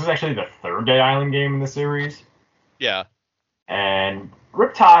 this is actually the third Dead Island game in the series. Yeah. And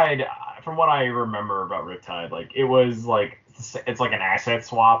Riptide, from what I remember about Riptide, like it was like it's like an asset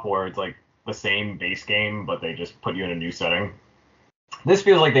swap where it's like the same base game, but they just put you in a new setting. This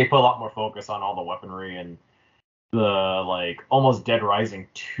feels like they put a lot more focus on all the weaponry and the like almost Dead Rising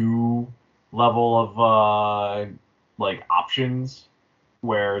 2 level of like options,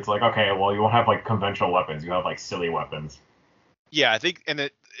 where it's like, okay, well, you won't have like conventional weapons, you have like silly weapons. Yeah, I think, and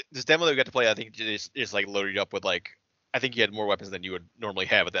this demo that we got to play, I think just like loaded up with like, I think you had more weapons than you would normally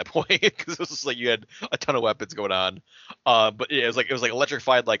have at that point, because it was just like you had a ton of weapons going on. But it was like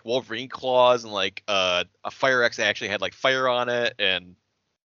electrified like Wolverine claws, and like a fire axe that actually had like fire on it, and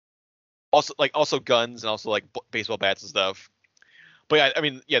also guns, and also like baseball bats and stuff. But yeah, I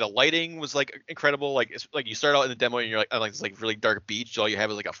mean, yeah, the lighting was like incredible. Like it's like you start out in the demo and you're like on like this like really dark beach. All you have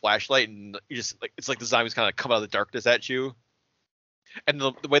is like a flashlight, and you just like it's like the zombies kind of come out of the darkness at you. And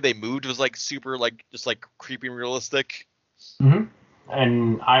the way they moved was like super like just like creepy and realistic. Mm-hmm.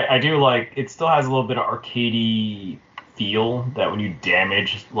 And I do like it still has a little bit of arcadey feel, that when you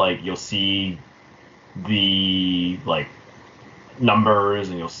damage, like you'll see the like numbers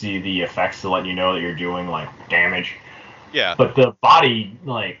and you'll see the effects to let you know that you're doing like damage. Yeah. But the body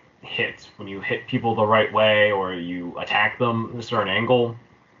like hits when you hit people the right way or you attack them at a certain angle.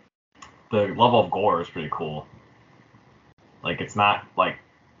 The level of gore is pretty cool. Like it's not like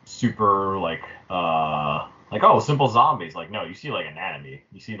super like oh, simple zombies. Like, no, you see like anatomy.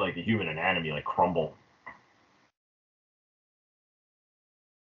 You see like the human anatomy like crumble.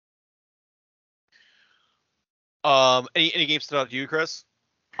 Any games stood out to you, Chris?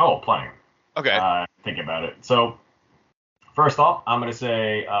 Oh, plenty. Okay. Think about it. So first off, I'm gonna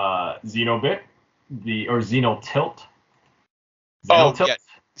say Xenobit, or Xenotilt. Xenotilt? Yeah.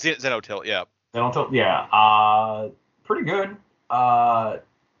 Xenotilt, yeah. Xenotilt, yeah. Pretty good. I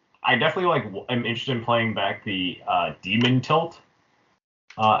definitely like am interested in playing back the Demon Tilt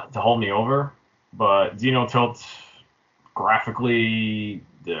to hold me over, but Xenotilt graphically,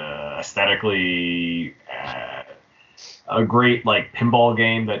 aesthetically, a great like pinball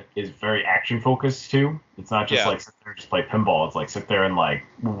game that is very action focused too. It's not just like sit there and just play pinball. It's like sit there and like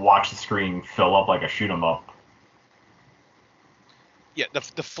watch the screen fill up like a shoot 'em up. Yeah,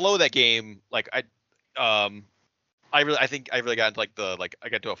 the flow of that game, like I think I really got into like I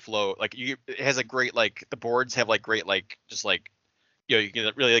got to a flow. Like it has a great like the boards have like great like just like you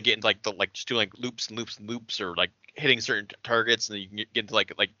can really get into like the like just doing like loops and loops and loops, or like hitting certain targets, and then you can get into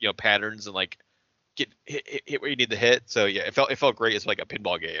like patterns and like get hit where you need to hit. So yeah, it felt great as like a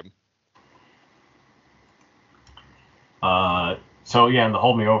pinball game. So yeah, and the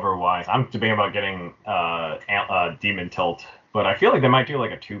hold me over wise, I'm debating about getting Demon Tilt, but I feel like they might do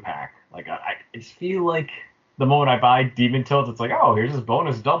like a 2-pack. Like I just feel like the moment I buy Demon Tilt, it's like, oh, here's this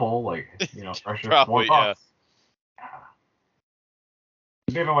bonus double, like pressure Probably, $4. Yeah.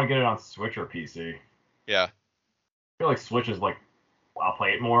 Maybe if I want to get it on Switch or PC. Yeah. I feel like Switch is like, I'll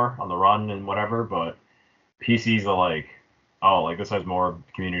play it more on the run and whatever, but PCs are like, oh, like this has more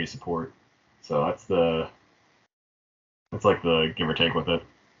community support. So that's like the give or take with it.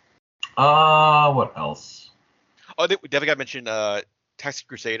 What else? Oh, we definitely got to mention Toxic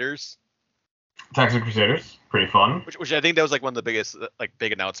Crusaders. Toxic Crusaders, pretty fun. Which I think that was like one of the biggest like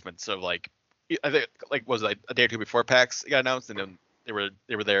big announcements of like, I think like was it like a day or two before PAX got announced, and then they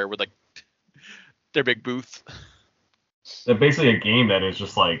were there with like their big booth. They're basically a game that is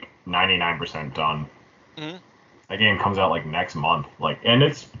just like 99% done. Mm-hmm. That game comes out like next month, like, and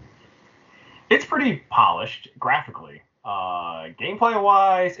it's pretty polished graphically. Gameplay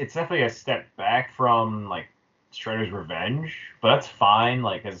wise, it's definitely a step back from like Shredder's Revenge, but that's fine.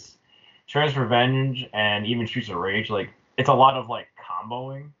 Like, as Shredder's Revenge and even Streets of Rage, like it's a lot of like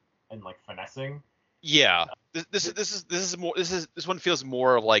comboing and like finessing. Yeah, this one feels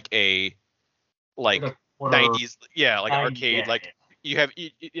more of like a like a quarter- 90s, yeah, like 90, arcade. yeah, Like yeah. you have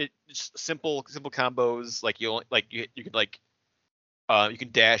just simple combos. Like you can like you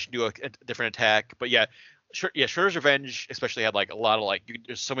can dash and do a different attack. But yeah, Shredder's Revenge especially had like a lot of like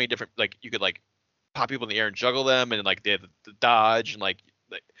there's so many different like you could like pop people in the air and juggle them, and like they had the dodge and like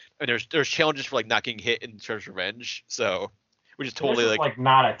and there's challenges for like not getting hit in Shredder's Revenge. So which is totally This is like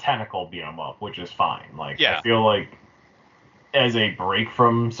not a technical beat 'em up, which is fine. Like Yeah. I feel like as a break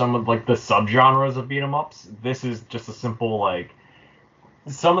from some of like the subgenres of beat 'em ups, this is just a simple like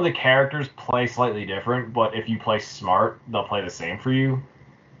some of the characters play slightly different, but if you play smart, they'll play the same for you.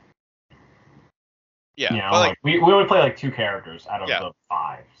 yeah. You know, But like we only play like 2 characters out of Yeah. the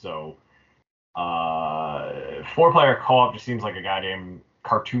 5, so 4-player co-op just seems like a goddamn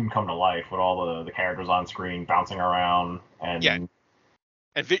cartoon come to life with all the characters on screen bouncing around and Yeah.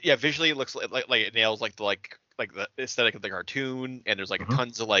 And visually it looks like it nails like the aesthetic of the cartoon, and there's like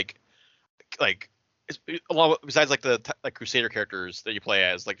tons of like a lot besides like the like Crusader characters that you play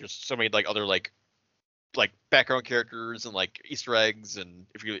as, like there's so many like other like background characters and like Easter eggs, and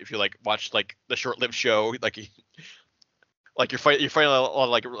if you like watch like the short-lived show, like you're fighting a lot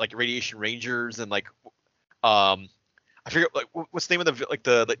of like radiation rangers and like I forget like what's the name of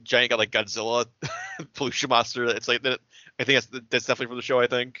the giant like Godzilla pollution monster. It's like that. I think that's definitely from the show. I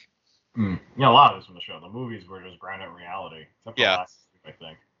think. Yeah, a lot of this from the show. The movies were just grounded in reality, except for Yeah. the last, I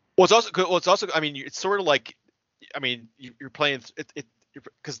think. Well, it's also. I mean, it's sort of like. I mean, you're playing it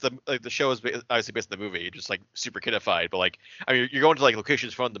because the show is obviously based on the movie, just like super kidified. But like, I mean, you're going to like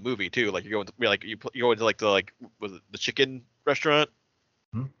locations from the movie too. Like you're going to you go into like was it the chicken restaurant?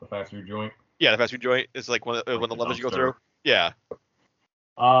 The fast food joint. Yeah, the fast food joint is like one of the levels you go through. Yeah.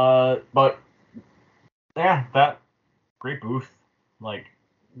 But yeah, that great booth. Like,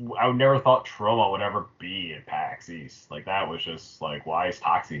 I would never thought Troma would ever be at PAX East. Like, that was just like, why is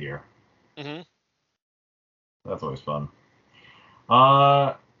Toxie here? Mm-hmm. That's always fun.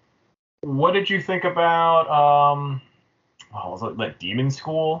 What did you think about was it like Demon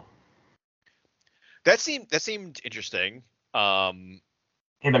School? That seemed interesting.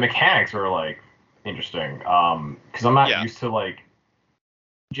 Hey, the mechanics were like interesting. Because I'm not used to like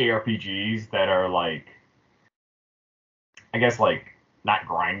JRPGs that are like, I guess like not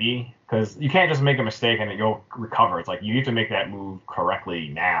grindy, because you can't just make a mistake and you'll recover. It's like you need to make that move correctly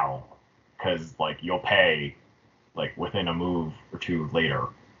now, because like you'll pay like within a move or two later.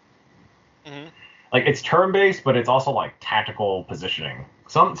 Mm-hmm. Like it's turn-based, but it's also like tactical positioning.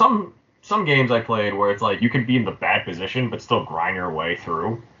 Some games I played where it's like you can be in the bad position but still grind your way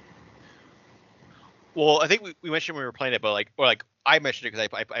through. Well, I think we mentioned when we were playing it, but like, or like I mentioned it because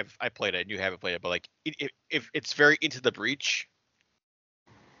I played it and you haven't played it, but like if it's very Into the Breach,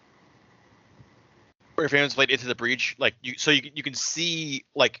 or if anyone's played Into the Breach, like you can see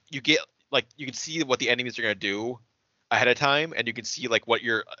like you can see what the enemies are gonna do ahead of time, and you can see like what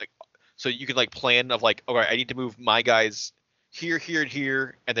you're so you can like plan of like, all right, I need to move my guys here, here, and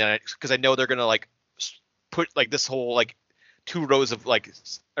here, and then because I know they're gonna like put like this whole like 2 rows of like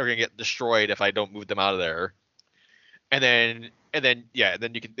are gonna get destroyed if I don't move them out of there, and then you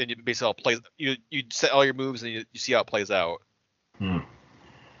basically all play you set all your moves and you see how it plays out.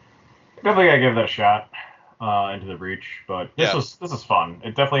 Definitely gotta give that a shot. Into the Breach, but this is fun.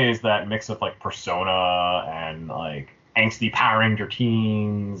 It definitely is that mix of like Persona and like angsty Power Ranger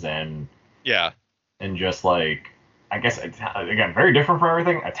teens and just like, I guess again very different from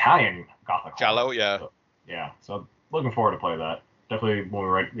everything Italian Gothic Giallo, so looking forward to play that. Definitely when we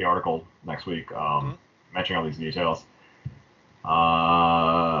write the article next week, mentioning all these details.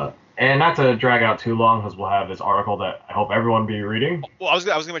 And not to drag out too long, because we'll have this article that I hope everyone be reading. Well, I was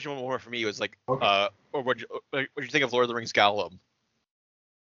gonna mention one more for me. It was like, or what you think of Lord of the Rings Gollum?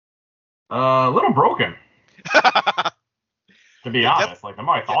 A little broken. To be honest, like the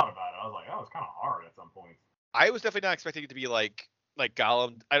more I thought about it, I was like, oh, it's kind of hard at some point. I was definitely not expecting it to be like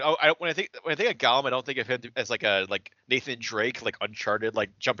Gollum. When I think of Gollum, I don't think of him as like a Nathan Drake, like Uncharted, like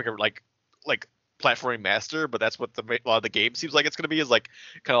jumping like platforming master. But that's what a lot of the game seems like it's gonna be, is like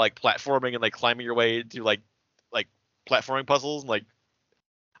kind of like platforming and like climbing your way into like platforming puzzles, and like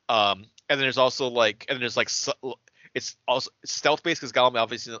and then there's also like it's also stealth based because Gollum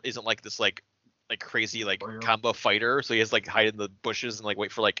obviously isn't like this like crazy like combo fighter, so he has like hide in the bushes and like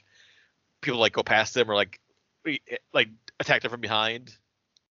wait for like people to, like go past him or like attack them from behind.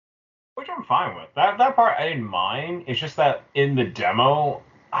 Which I'm fine with. That part I didn't mind. It's just that in the demo,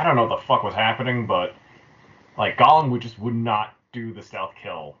 I don't know what the fuck was happening, but like Gollum would not do the stealth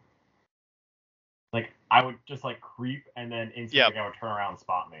kill. Like I would just like creep, and then instantly Yeah. like, I would turn around and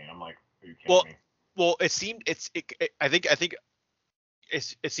spot me, and I'm like, are you kidding me? Well, it seemed I think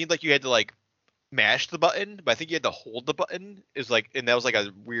it seemed like you had to like mash the button, but I think you had to hold the button. Is like, and that was like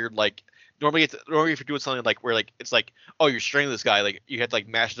a weird like. Normally if you're doing something like where like it's like, oh, you're strangling this guy, like you had to like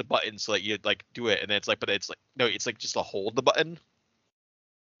mash the button so that you like do it, and then it's like, but it's like no, it's like just to hold the button.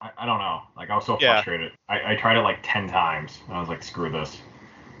 I don't know. Like I was so Yeah. frustrated. I tried it like 10 times, and I was like, screw this.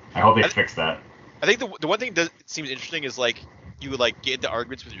 I hope they fix that. I think the one thing that seems interesting is like you would like get into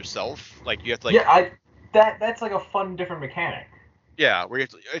arguments with yourself. Like you have to like That's like a fun different mechanic. yeah, where you have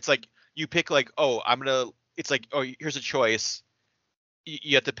to, it's like you pick like, oh, I'm gonna. It's like, oh, here's a choice.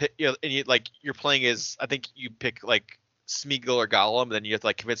 You have to pick, and you like you're playing as, I think you pick like Smeagol or Gollum, and then you have to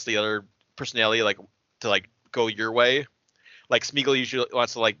like convince the other personality like to like go your way. Like Smeagol usually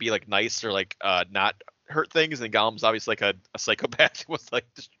wants to like be like nice or like not hurt things, and Gollum's obviously like a psychopath who wants to like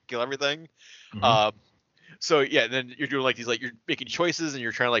just kill everything. Mhm. So yeah, and then you're doing like these like you're making choices and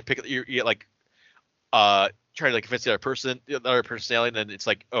you're trying to like pick you like trying to like convince the other personality, and then it's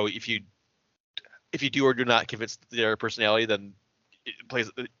like, oh, if you do or do not convince the other personality, then it plays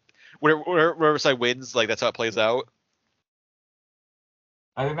whatever side wins, like that's how it plays out.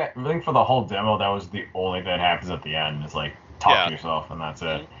 I think for the whole demo, that was the only thing that happens at the end. Is like talk to yourself, and that's it.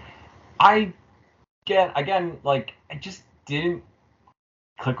 Mm-hmm. I again like it just didn't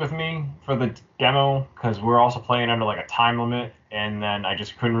click with me for the demo because we're also playing under like a time limit, and then I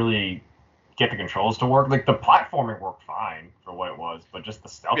just couldn't really get the controls to work. Like the platforming worked fine for what it was, but just the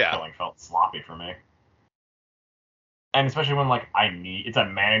stealth killing felt sloppy for me. And especially when like it's a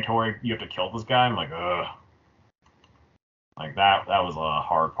mandatory, you have to kill this guy. I'm like, ugh. Like that was a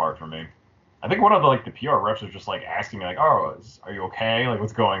hard part for me. I think one of the PR reps was just like asking me like, oh, are you okay? Like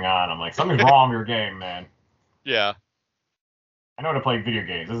what's going on? I'm like, something's wrong with your game, man. Yeah. I know how to play video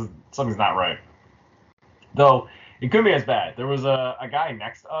games. Something's not right. Though it couldn't be as bad. There was a guy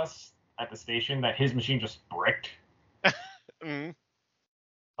next to us at the station that his machine just bricked. Mm-hmm.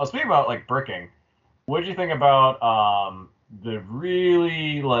 Oh, speaking about like bricking, what did you think about the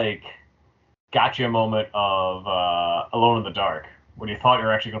really like gotcha moment of Alone in the Dark when you thought you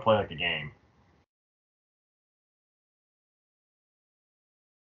were actually gonna play like the game?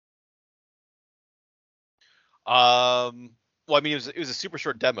 Well, I mean, it was a super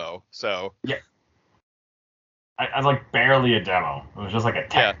short demo, so Yeah. I was like barely a demo. It was just like a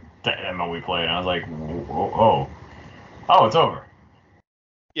tech demo we played, and I was like, oh, it's over.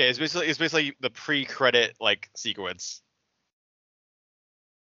 Yeah, it's basically the pre-credit like sequence.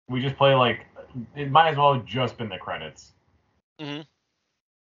 We just play like it might as well have just been the credits. Mm-hmm.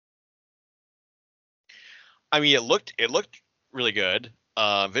 I mean, it looked really good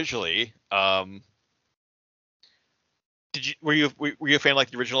visually. Were you a fan of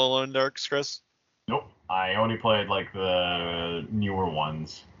like the original Alone in the Dark, Chris? Nope. I only played like the newer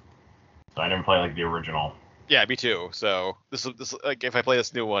ones, so I didn't play like the original. Yeah, me too. So this like if I play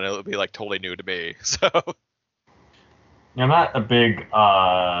this new one, it'll be like totally new to me. So I'm not a big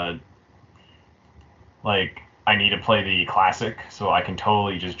like I need to play the classic, so I can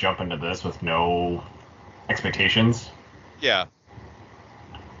totally just jump into this with no expectations. Yeah.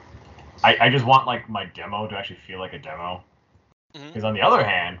 I just want like my demo to actually feel like a demo. Because on the other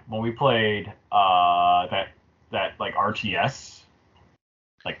hand, when we played that like RTS,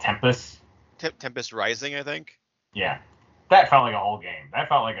 like Tempest. Tempest Rising, I think. Yeah, that felt like a whole game. That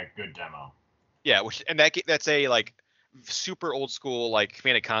felt like a good demo. Yeah, that's a like super old school like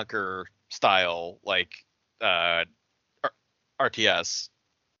Command and Conquer style like RTS.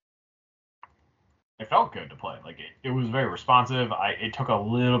 It felt good to play. Like it was very responsive. It took a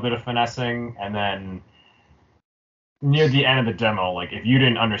little bit of finessing, and then near the end of the demo, like if you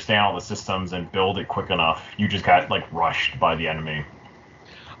didn't understand all the systems and build it quick enough, you just got like rushed by the enemy.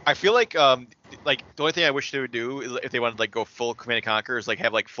 I feel like the only thing I wish they would do is if they wanted to like go full Command and Conquer is like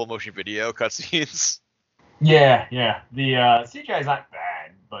have like full motion video cutscenes. Yeah. The CGI is not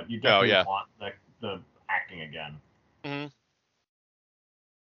bad, but you definitely want the acting again. Mm-hmm.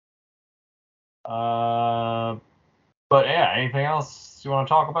 But yeah, anything else you want to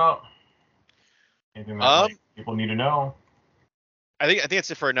talk about? Anything that like, people need to know? I think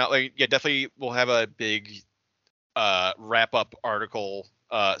that's it for now. Like, yeah, definitely we'll have a big wrap up article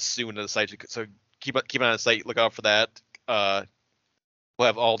soon on the site. So keep it on the site. Look out for that. We'll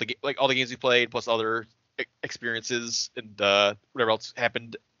have all the games we played plus other experiences and whatever else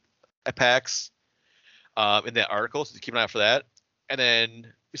happened at PAX in that article. So keep an eye out for that. And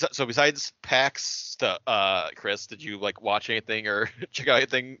then besides PAX stuff, Chris, did you like watch anything or check out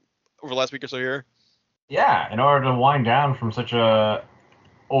anything over the last week or so here? Yeah, in order to wind down from such a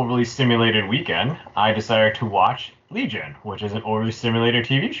overly stimulated weekend, I decided to watch Legion, which is an overly stimulated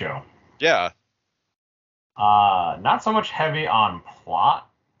TV show. Yeah. Not so much heavy on plot,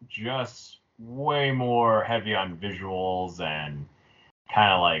 just way more heavy on visuals and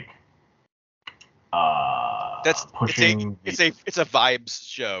kind of like That's pushing. it's a vibes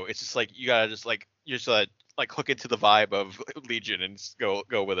show. It's just like you gotta just like you just like hook into the vibe of Legion and just go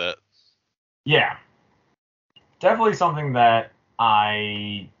with it. Yeah, definitely something that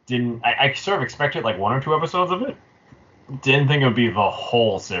I didn't. I sort of expected like 1 or 2 episodes of it. Didn't think it would be the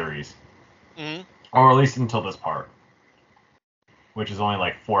whole series, or at least until this part, which is only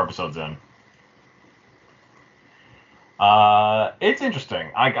like 4 episodes in. It's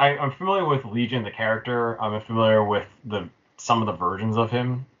interesting. I'm familiar with Legion, the character. I'm familiar with some of the versions of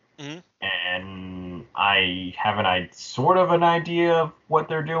him, and I have sort of an idea of what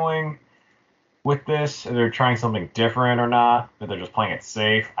they're doing with this. If they're trying something different or not. If they're just playing it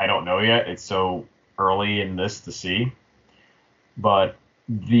safe, I don't know yet. It's so early in this to see, but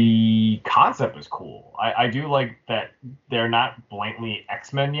the concept is cool. I do like that they're not blatantly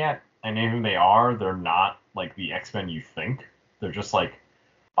X-Men yet, and even if they are, they're not like the X-Men you think. They're just like,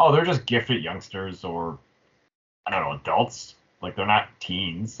 oh, they're just gifted youngsters or, I don't know, adults. Like, they're not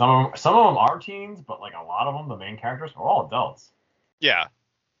teens. Some of them are teens, but like a lot of them, the main characters, are all adults. Yeah.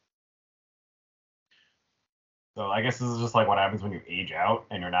 So I guess this is just like what happens when you age out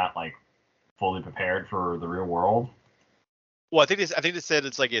and you're not like fully prepared for the real world. Well, I think they said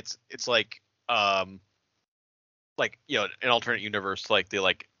it's like like an alternate universe like the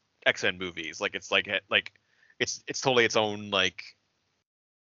like X-Men movies. Like it's it's totally its own like.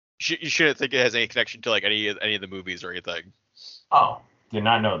 You shouldn't think it has any connection to like any of the movies or anything. Oh, did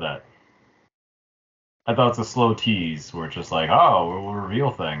not know that. I thought it's a slow tease where it's just like, oh, we'll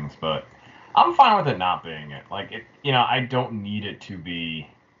reveal things, but I'm fine with it not being it. Like it, I don't need it to be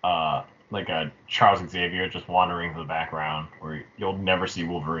like a Charles Xavier just wandering in the background where you'll never see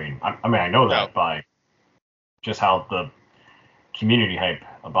Wolverine. I mean, I know that by just how the community hype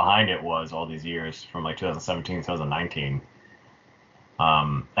behind it was all these years from like 2017, 2019.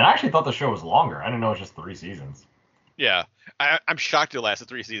 And I actually thought the show was longer. I didn't know it was just 3 seasons. Yeah, I'm shocked it lasted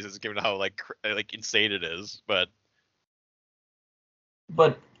 3 seasons given how like insane it is. But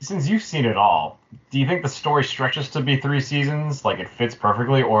since you've seen it all, do you think the story stretches to be 3 seasons, like it fits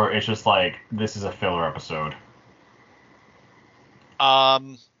perfectly, or it's just like this is a filler episode? I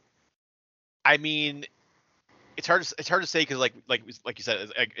mean, it's hard to say because like you said,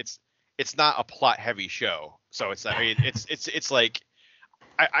 it's not a plot heavy show, so it's not. I mean, it's like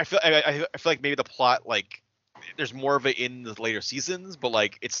I feel like maybe the plot like there's more of it in the later seasons, but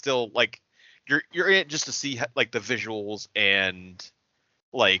like it's still like you're in it just to see like the visuals and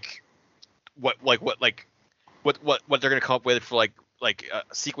like what they're gonna come up with for like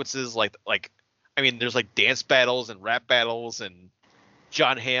sequences like I mean there's like dance battles and rap battles and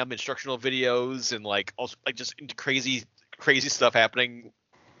John Hamm instructional videos and like also like just crazy stuff happening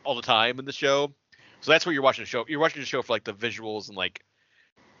all the time in the show. So that's what you're watching the show. You're watching the show for like the visuals and like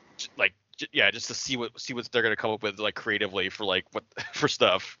just to see what they're gonna come up with like creatively for like what for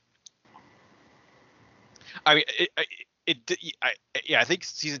stuff. I mean, I think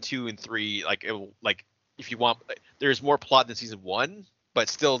season 2 and 3 like if you want, there's more plot than season 1, but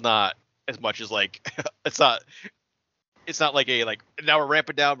still not as much as like it's not like a like now we're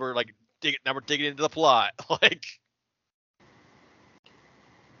ramping down, we're like now we're digging into the plot like.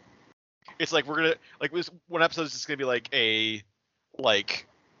 It's like we're gonna like this one episode is just gonna be like a like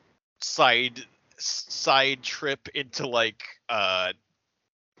side trip into like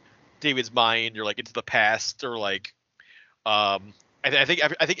David's mind or like into the past or like I think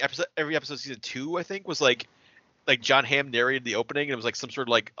every episode of season 2 I think was like John Hamm narrated the opening and it was like some sort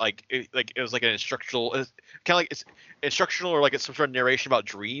of like it was like an instructional kind of like it's instructional or like it's some sort of narration about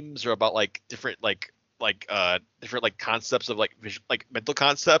dreams or about like different different like concepts of like like mental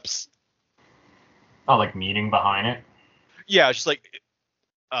concepts. Oh, like meaning behind it. Yeah, it's just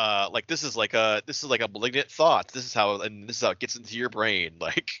like this is like a malignant thought. This is how it gets into your brain.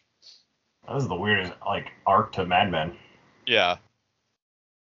 Like this is the weirdest like arc to Mad Men. Yeah.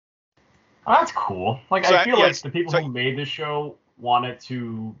 Oh, that's cool. Like so, I feel like the people who made this show want it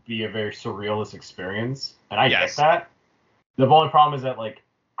to be a very surrealist experience, and I get that. The only problem is that like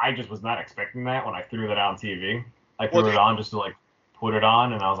I just was not expecting that when I threw that on TV. I threw it on just to like put it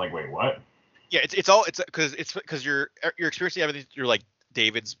on, and I was like, wait, what? Yeah, it's because you're experiencing everything through like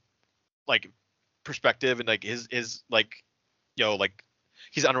David's like perspective and like his like like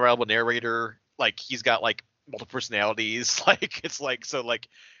he's an unreliable narrator, like he's got like multiple personalities, like it's like so like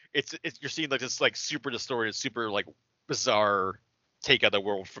it's you're seeing like this like super distorted, super like bizarre take on the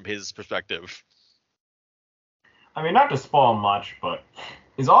world from his perspective. I mean, not to spoil much, but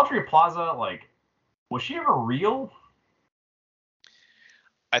is Audrey Plaza like? Was she ever real?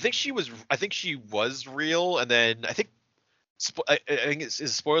 I think she was real, and then I think I think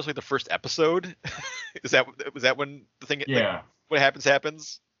is spoilers like the first episode. Was that when the thing? Yeah. Like, what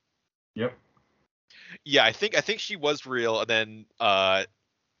happens? Yep. Yeah, I think she was real, and then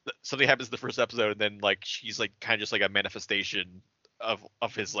something happens in the first episode, and then like she's like kind of just like a manifestation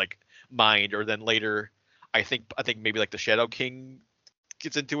of his like mind, or then later, I think maybe like the Shadow King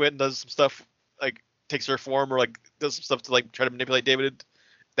gets into it and does some stuff, like takes her form, or like does some stuff to like try to manipulate David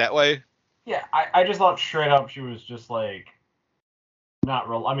that way. Yeah, I just thought straight up she was just like not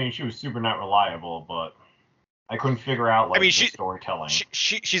real. I mean, she was super not reliable, but I couldn't figure out like the storytelling.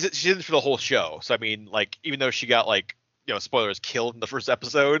 She's in for the whole show, so I mean, like even though she got like spoilers killed in the first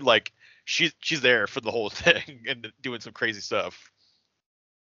episode, like she's there for the whole thing and doing some crazy stuff.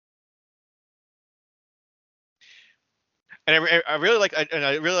 And I really like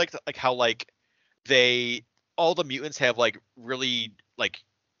like how like all the mutants have like really like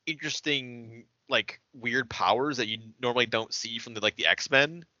interesting like weird powers that you normally don't see from the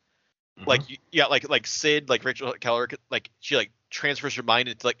X-Men. Mm-hmm. Like like Sid, like Rachel Keller, like she like transfers her mind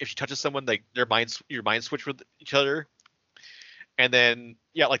into like if she touches someone, like your mind switch with each other. And then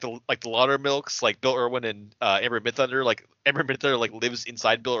like the Laudermilks, like Bill Irwin and Amber Midthunder, like Amber Midthunder like lives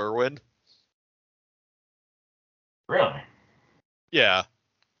inside Bill Irwin. Really? Yeah.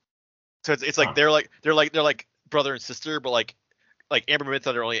 So it's like they're like brother and sister, but like Amber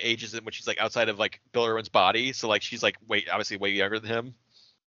Midthunder only ages when she's like outside of like Bill Irwin's body, so like she's like obviously way younger than him.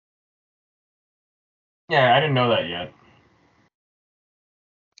 Yeah, I didn't know that yet.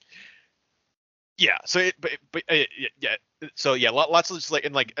 Yeah. So So yeah, lots of just like,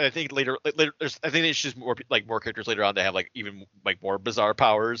 and like I think later there's I think it's just more characters later on that have like even like more bizarre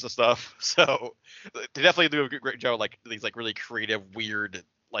powers and stuff. So they definitely do a great job of, like these like really creative, weird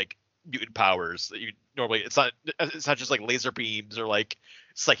like mutant powers that you normally it's not just like laser beams or like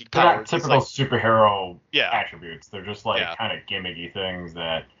psychic powers. They're not typical superhero yeah. attributes. They're just like kind of gimmicky things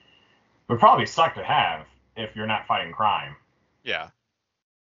that would probably suck to have if you're not fighting crime. Yeah.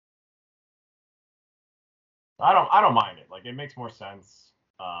 I don't mind it. Like, it makes more sense.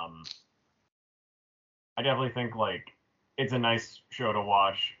 I definitely think like it's a nice show to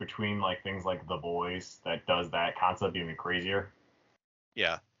watch between like things like The Boys that does that concept even crazier.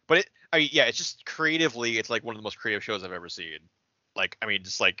 Yeah, but it's just creatively, it's like one of the most creative shows I've ever seen. Like, I mean,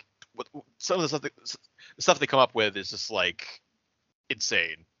 just like some of the stuff they come up with is just like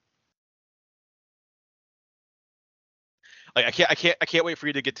insane. Like, I can't wait for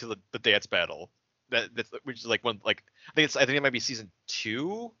you to get to the dance battle. Which is like one like I think it might be season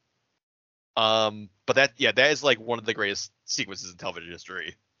 2. But that is like one of the greatest sequences in television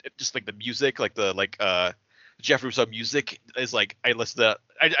history. Just like the music, like the Jeff Russo music is like I listen to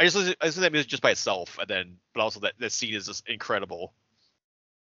that music just by itself, and then but also that scene is just incredible.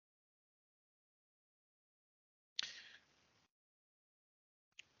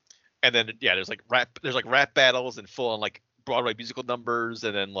 And then there's like rap battles and full on like Broadway musical numbers,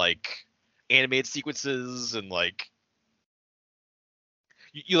 and then like animated sequences, and like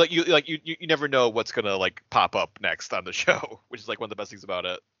you never know what's gonna like pop up next on the show, which is like one of the best things about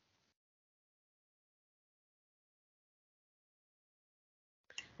it.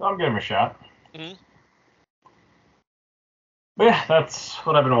 I'll give him a shot. Mm-hmm. But yeah, that's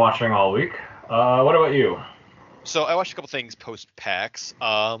what I've been watching all week. What about you? So I watched a couple things post PAX.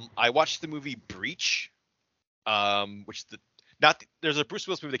 I watched the movie Breach, which there's a Bruce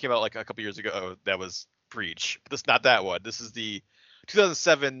Willis movie that came out like a couple years ago that was Breach, but this not that one. This is the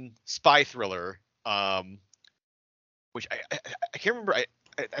 2007 spy thriller, which I can't remember.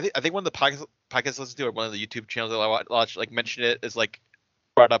 I think one of the podcasts I listened to, or one of the YouTube channels that I watched, like mentioned it as like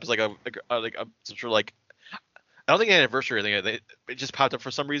brought up as like a some sort of like I don't think an anniversary thing. It just popped up for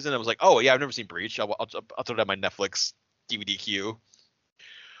some reason. I was like, oh yeah, I've never seen Breach. I'll throw it on my Netflix DVD queue.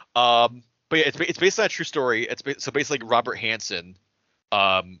 But yeah, it's based on a true story. So basically, Robert Hansen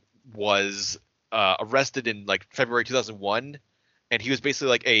was arrested in like February 2001, and he was basically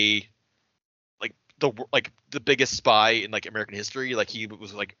like the biggest spy in like American history. Like he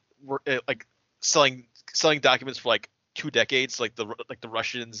was like selling documents for like 2 decades, like the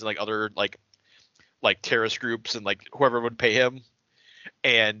Russians and like other like terrorist groups and like whoever would pay him.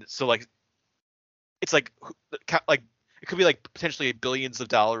 And so like it's like it could be like potentially billions of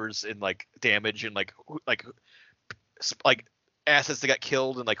dollars in like damage and like assets that got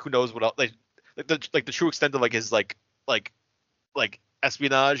killed, and like who knows what else. Like the true extent of like his like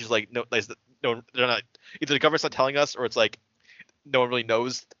espionage is like no, they're not, either the government's not telling us, or it's like no one really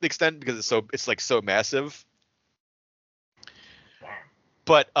knows the extent because it's like so massive.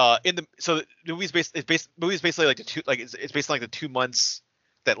 But the movie's basically like it's based on like the 2 months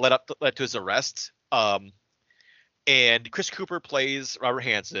that led to his arrest. And Chris Cooper plays Robert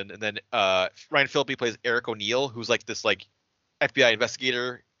Hansen, and then Ryan Phillippe plays Eric O'Neill, who's like this like FBI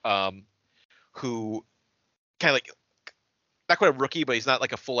investigator, who kind of like not quite a rookie, but he's not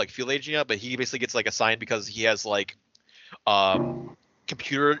like a full like field agent yet. But he basically gets like assigned because he has like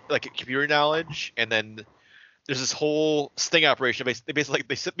computer knowledge, and then there's this whole sting operation. They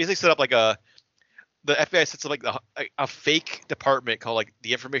basically set up like the FBI sets up like a fake department called like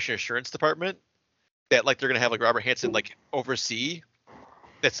the Information Assurance Department that like they're gonna have like Robert Hansen like oversee.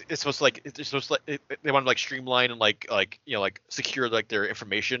 It's supposed to like they want to like streamline and like secure like their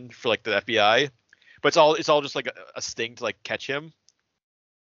information for like the FBI, but it's all just like a sting to like catch him.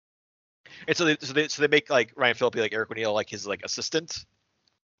 And so they make like Ryan Phillippe like Eric O'Neill like his like assistant,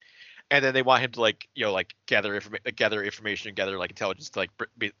 and then they want him to like gather information and gather like intelligence to like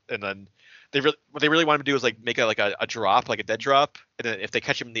and then what they really want him to do is like make a drop, like a dead drop, and then if they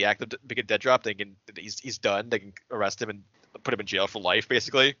catch him in the act of making a dead drop, he's done. They can arrest him and put him in jail for life,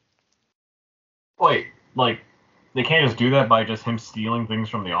 basically. Wait, like they can't just do that by just him stealing things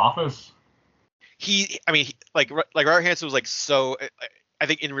from the office? Like Robert Hansen was like so. I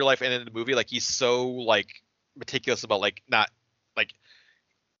think in real life and in the movie, like he's so like meticulous about like not like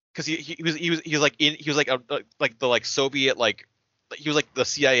because he was like the like Soviet like he was like the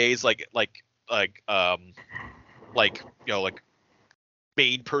CIA's like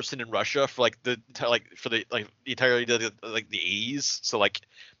main person in Russia for like the entirety of the 80s. So like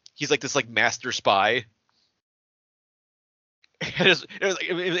he's like this like master spy.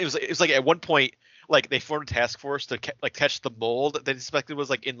 It was like at one point like they formed a task force to catch the mole that they suspected was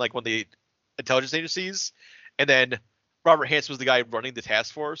like in like one of the intelligence agencies, and then Robert Hansen was the guy running the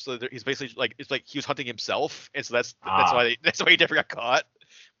task force. So he's basically like it's like he was hunting himself, and so that's why he never got caught.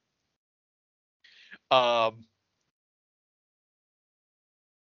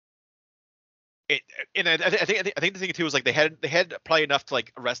 And I think the thing too was like they had probably enough to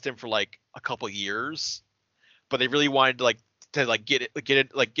like arrest him for like a couple years, but they really wanted to get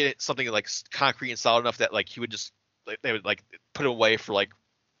it something like concrete and solid enough that like he would just like, they would like put him away for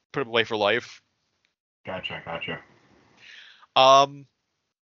life. Gotcha. But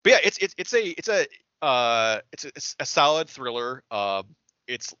yeah, it's a solid thriller.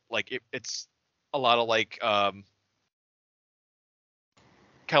 It's like it's a lot of like kind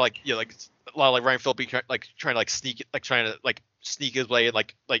of like like a lot of like Ryan Phillippe trying to sneak his way in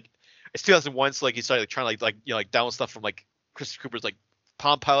like it's 2001, so like he started like trying to like download stuff from like Chris Cooper's like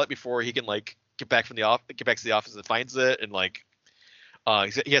Palm Pilot before he can like get back to the office and finds it, and like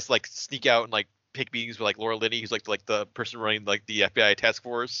he has to like sneak out and like take meetings with like Laura Linney, who's like the person running like the FBI task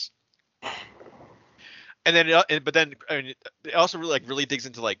force. And then it also really digs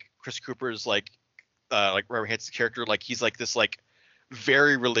into like Chris Cooper's like Robert Hansen's character. Like he's like this like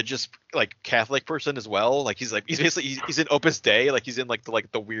very religious like Catholic person as well. Like he's basically he's in Opus Dei. Like he's in like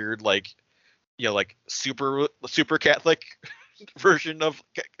the weird like like super Catholic version of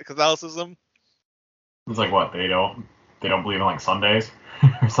Catholicism. It's like what they don't believe in like Sundays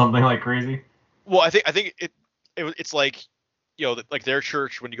or something like crazy. Well, I think it's like like their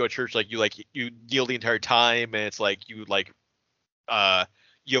church, when you go to church, like you kneel the entire time, and it's like you don't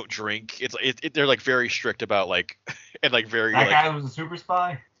drink. They're like very strict about like and like very that guy was a super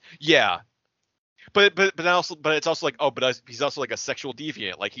spy. Yeah, but it's also like but he's also like a sexual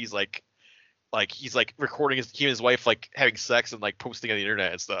deviant. Like he's recording he and his wife like having sex and like posting on the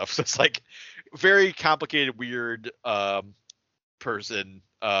internet and stuff. So it's like very complicated, weird person.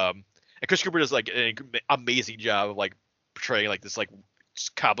 And Chris Cooper does like an amazing job of like portraying like this like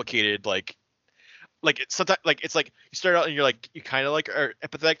complicated like it's sometimes like it's like you start out and you're like you kind of like are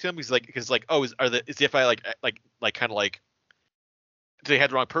empathetic to him. He's like because like is the FBI like kind of like do they have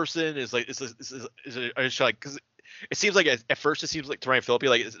the wrong person? Is it just like because it seems like at first it seems like to Ryan Phillippe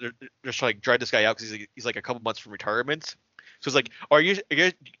like they're just trying to drag this guy out because he's like a couple months from retirement. So it's like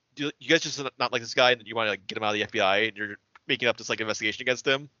do you guys just not like this guy and you want to like get him out of the FBI and you're making up this like investigation against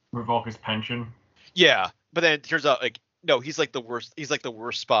him? Revoke his pension. Yeah, but then it turns out like no, he's like the worst. He's like the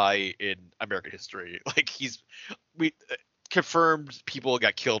worst spy in American history. Like confirmed people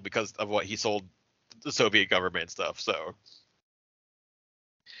got killed because of what he sold the Soviet government and stuff. So,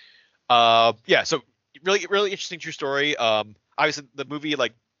 yeah. So really interesting true story. Obviously the movie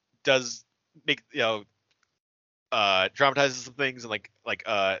like does make dramatizes some things and like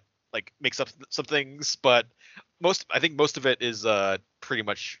makes up some things, but I think most of it is pretty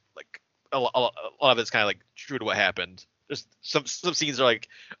much like a lot of it's kind of like true to what happened. there's some scenes are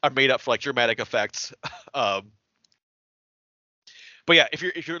made up for like dramatic effects. But yeah,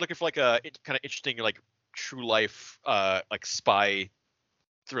 if you're looking for like a kind of interesting like true life like spy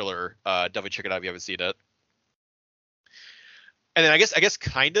thriller, definitely check it out if you haven't seen it. And then I guess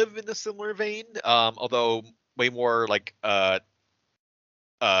kind of in a similar vein, although way more like you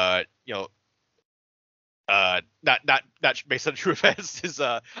know not based on true events is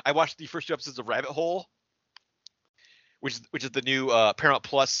I watched the first 2 episodes of Rabbit Hole, which is the new Paramount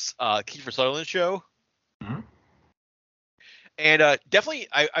Plus Kiefer Sutherland show. Mm-hmm. And definitely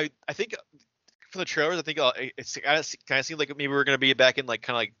I think from the trailers I think it's kind of seemed like maybe we're gonna be back in like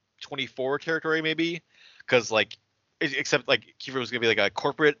kind of like 24 territory maybe, because like except like Kiefer was gonna be like a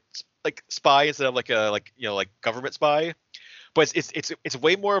corporate like spy instead of like a like like government spy. But it's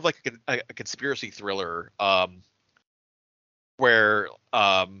way more of like a conspiracy thriller, where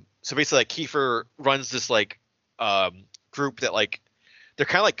so basically like Kiefer runs this like group that like they're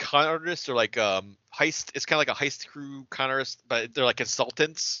kind of like con artists or like heist. It's kind of like a heist crew con artists, but they're like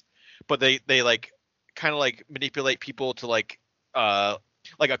consultants. But they like kind of like manipulate people to like a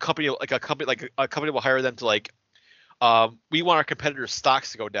company will hire them to like we want our competitors'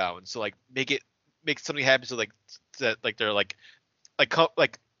 stocks to go down, so like make something happen so like that like they're come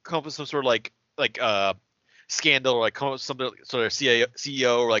up with some sort of like scandal, or like come up with some sort of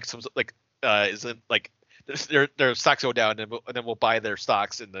CEO or like some like isn't like their stocks go down, and then we'll buy their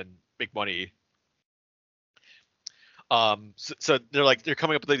stocks and then make money. So they're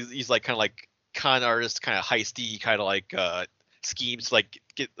coming up with these like kind of like con artist kind of heisty kind of like schemes to like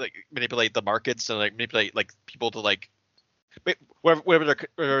get like manipulate the markets and like manipulate like people to like whatever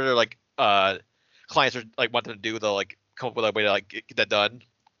their like clients are like want them to do, they'll like come up with a way to like get that done.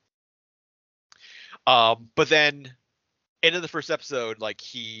 But then end of the first episode, like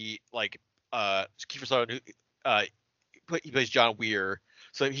he like Kiefer Sutherland, he plays John Weir,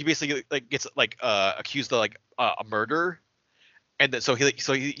 so he basically like gets like accused of like a murder, and then so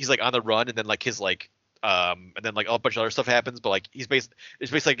he's like on the run, and then like his like and then like a bunch of other stuff happens, but like it's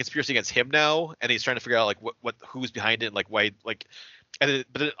basically like a conspiracy against him now, and he's trying to figure out like what who's behind it, and like why like. And then,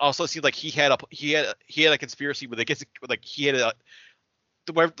 but it also seemed like he had a conspiracy with like he had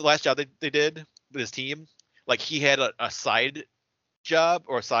the last job they did with his team, like he had a side job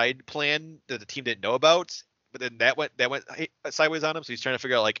or a side plan that the team didn't know about, but then that went sideways on him, so he's trying to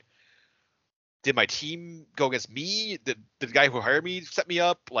figure out like, did my team go against me? Did the guy who hired me set me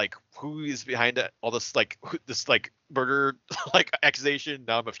up? Like, who is behind all this like this like murder like accusation?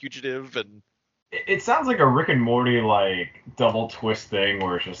 Now I'm a fugitive. And it sounds like a Rick and Morty like double twist thing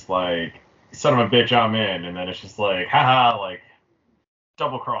where it's just like, son of a bitch, I'm in, and then it's just like, haha, like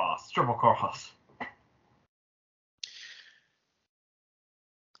double cross, triple cross.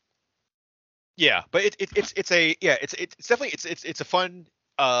 Yeah, but it's definitely it's a fun,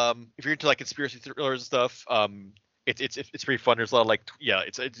 if you're into like conspiracy thrillers and stuff, it's pretty fun. There's a lot of like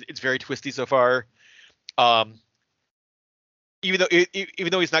it's very twisty so far. Even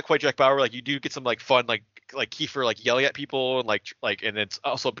though he's not quite Jack Bauer, like you do get some like fun like Kiefer like yelling at people, and like and it's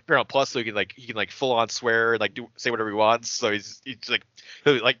also Paramount Plus, so he can like full on swear and like say whatever he wants. So he's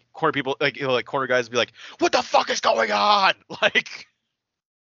he'll like corner people, like he'll like corner guys and be like, what the fuck is going on? Like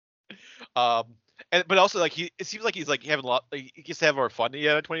but also like it seems like he's like having a lot, like he gets to have more fun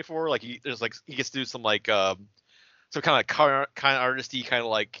at 24. Like he gets to do some like some kind of kind of artisty kind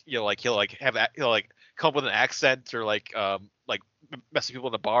of like like he'll like come up with an accent, or like messing people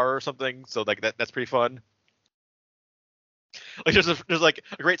in the bar or something. So like that's pretty fun. Like there's like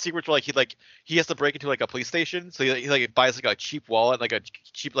a great sequence where like he has to break into like a police station, so he like buys like a cheap wallet, like a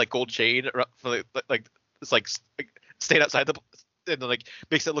cheap like gold chain for like it's like staying outside and then like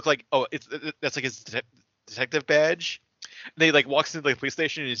makes it look like, oh, that's like his detective badge. And then he like walks into the police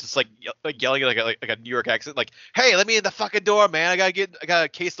station and he's just like yelling like a New York accent, like, hey, let me in the fucking door, man, I got a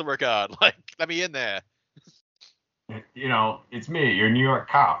case to work on, like let me in there. It's me, your New York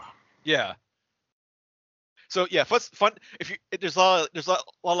cop. Yeah. So yeah, fun. There's a lot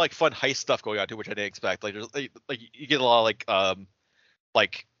of like fun heist stuff going on too, which I didn't expect. Like there's like you get a lot of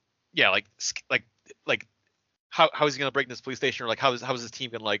like how is he gonna break into this police station, or like how is his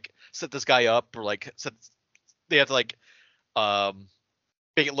team gonna like set this guy up, or like they have to like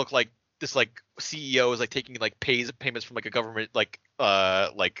make it look like this like CEO is like taking like payments from like a government like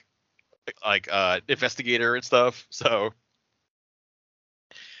investigator and stuff. So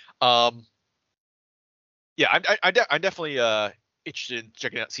yeah, I'm definitely interested in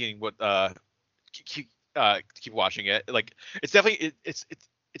checking out, seeing what keep watching it. Like it's definitely it's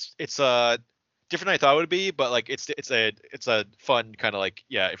different than I thought it would be, but like it's a fun kind of like,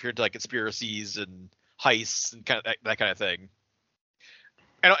 yeah, if you're into like conspiracies and heists and kind of that kind of thing.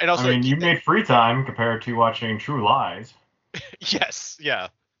 And also, I mean, you made free time compared to watching True Lies. Yes, yeah.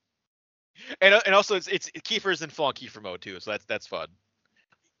 And also it's Kiefer's in full-on Kiefer mode too, so that's fun.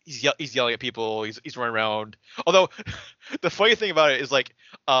 He's yelling at people. He's running around. Although the funny thing about it is like,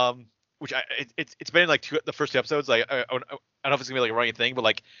 which it's been in like the first 2 episodes. Like I don't know if it's gonna be like a running thing, but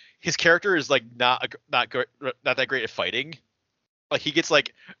like his character is like not that great at fighting. Like he gets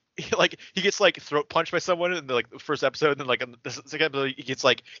like throat punched by someone in the first episode, and then like in the second episode he's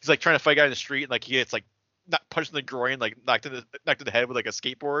like trying to fight a guy in the street, and like he gets like not punched in the groin, like knocked in the head with like a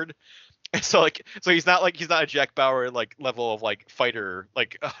skateboard. And so he's not a Jack Bauer like level of like fighter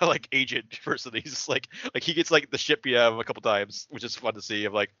like agent person. He's like he gets like the shit beat out of him a couple times, which is fun to see.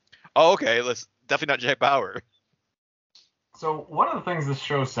 Of like, oh okay, that's definitely not Jack Bauer. So one of the things this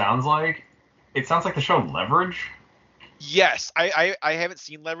show sounds like, it sounds like the show Leverage. Yes, I haven't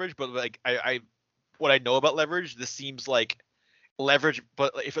seen Leverage, but like I what I know about Leverage, this seems like Leverage,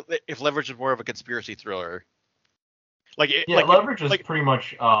 but if Leverage is more of a conspiracy thriller. Leverage is pretty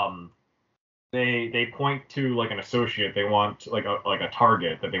much they point to like an associate, they want like a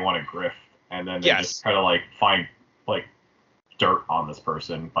target that they want to grift, and then they just kind of like find like dirt on this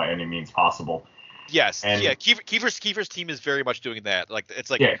person by any means possible. Yes, and yeah, Kiefer's team is very much doing that. Like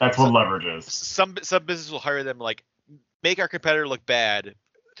it's like that's what Leverage is. Some businesses will hire them like make our competitor look bad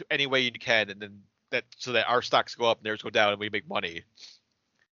to any way you can, and then so that our stocks go up and theirs go down and we make money.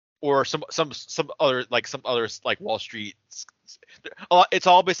 Or some other Wall Street. It's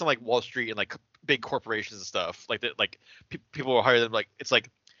all based on like Wall Street and like big corporations and stuff. Like that, like people will hire them. Like it's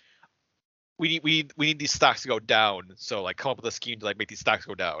like we need these stocks to go down. So like come up with a scheme to like make these stocks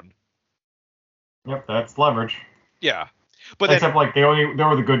go down. Yep, that's Leverage. Yeah, but except like they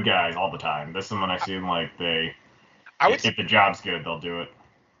were the good guys all the time. This is when I see them like if the job's good, they'll do it.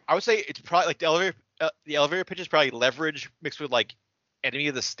 I would say it's probably like the elevator pitch is probably Leverage mixed with like Enemy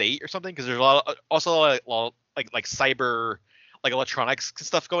of the State or something, because there's a lot of cyber like electronics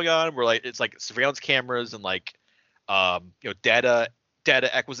stuff going on where like it's like surveillance cameras and like data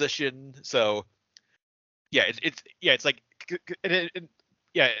acquisition. So it's like by the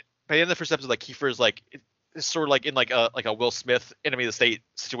end of the first episode, like Kiefer is like it's sort of like in like a Will Smith Enemy of the State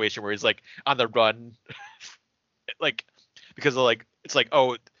situation where he's like on the run like because of like it's like,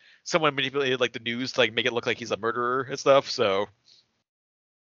 oh, someone manipulated like the news to like make it look like he's a murderer and stuff. So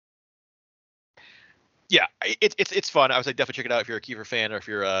yeah, it's fun. I would say definitely check it out if you're a Kiefer fan or if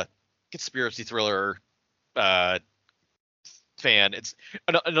you're a conspiracy thriller fan. It's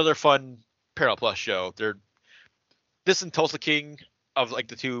another fun Paramount Plus show. This and Tulsa King, of like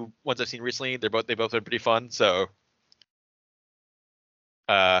the 2 ones I've seen recently, they both been pretty fun. So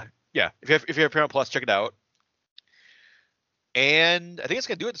yeah, if you have Paramount Plus, check it out. And I think it's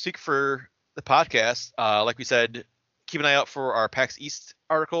gonna do it this week for the podcast. Like we said, keep an eye out for our PAX East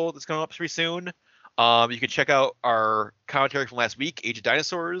article that's coming up pretty soon. You can check out our commentary from last week, Age of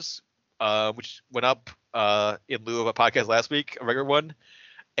Dinosaurs, which went up in lieu of a podcast last week, a regular one.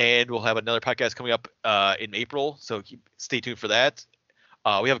 And we'll have another podcast coming up in April, so stay tuned for that.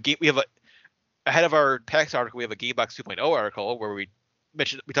 Ahead of our PAX article, we have a Gamebox 2.0 article where we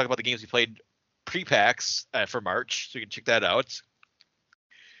talk about the games we played pre-PAX for March, so you can check that out.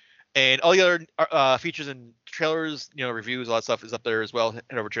 And all the other features and trailers, reviews, all that stuff is up there as well. Head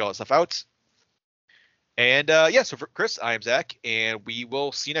over to check all that stuff out. And so for Chris, I am Zach, and we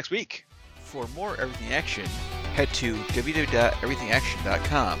will see you next week. For more Everything Action, head to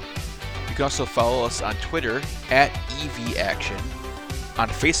www.everythingaction.com. You can also follow us on Twitter @EVAction, on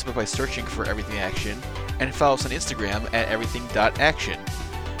Facebook by searching for Everything Action, and follow us on Instagram @everything.action.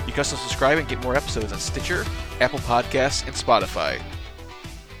 You can also subscribe and get more episodes on Stitcher, Apple Podcasts, and Spotify.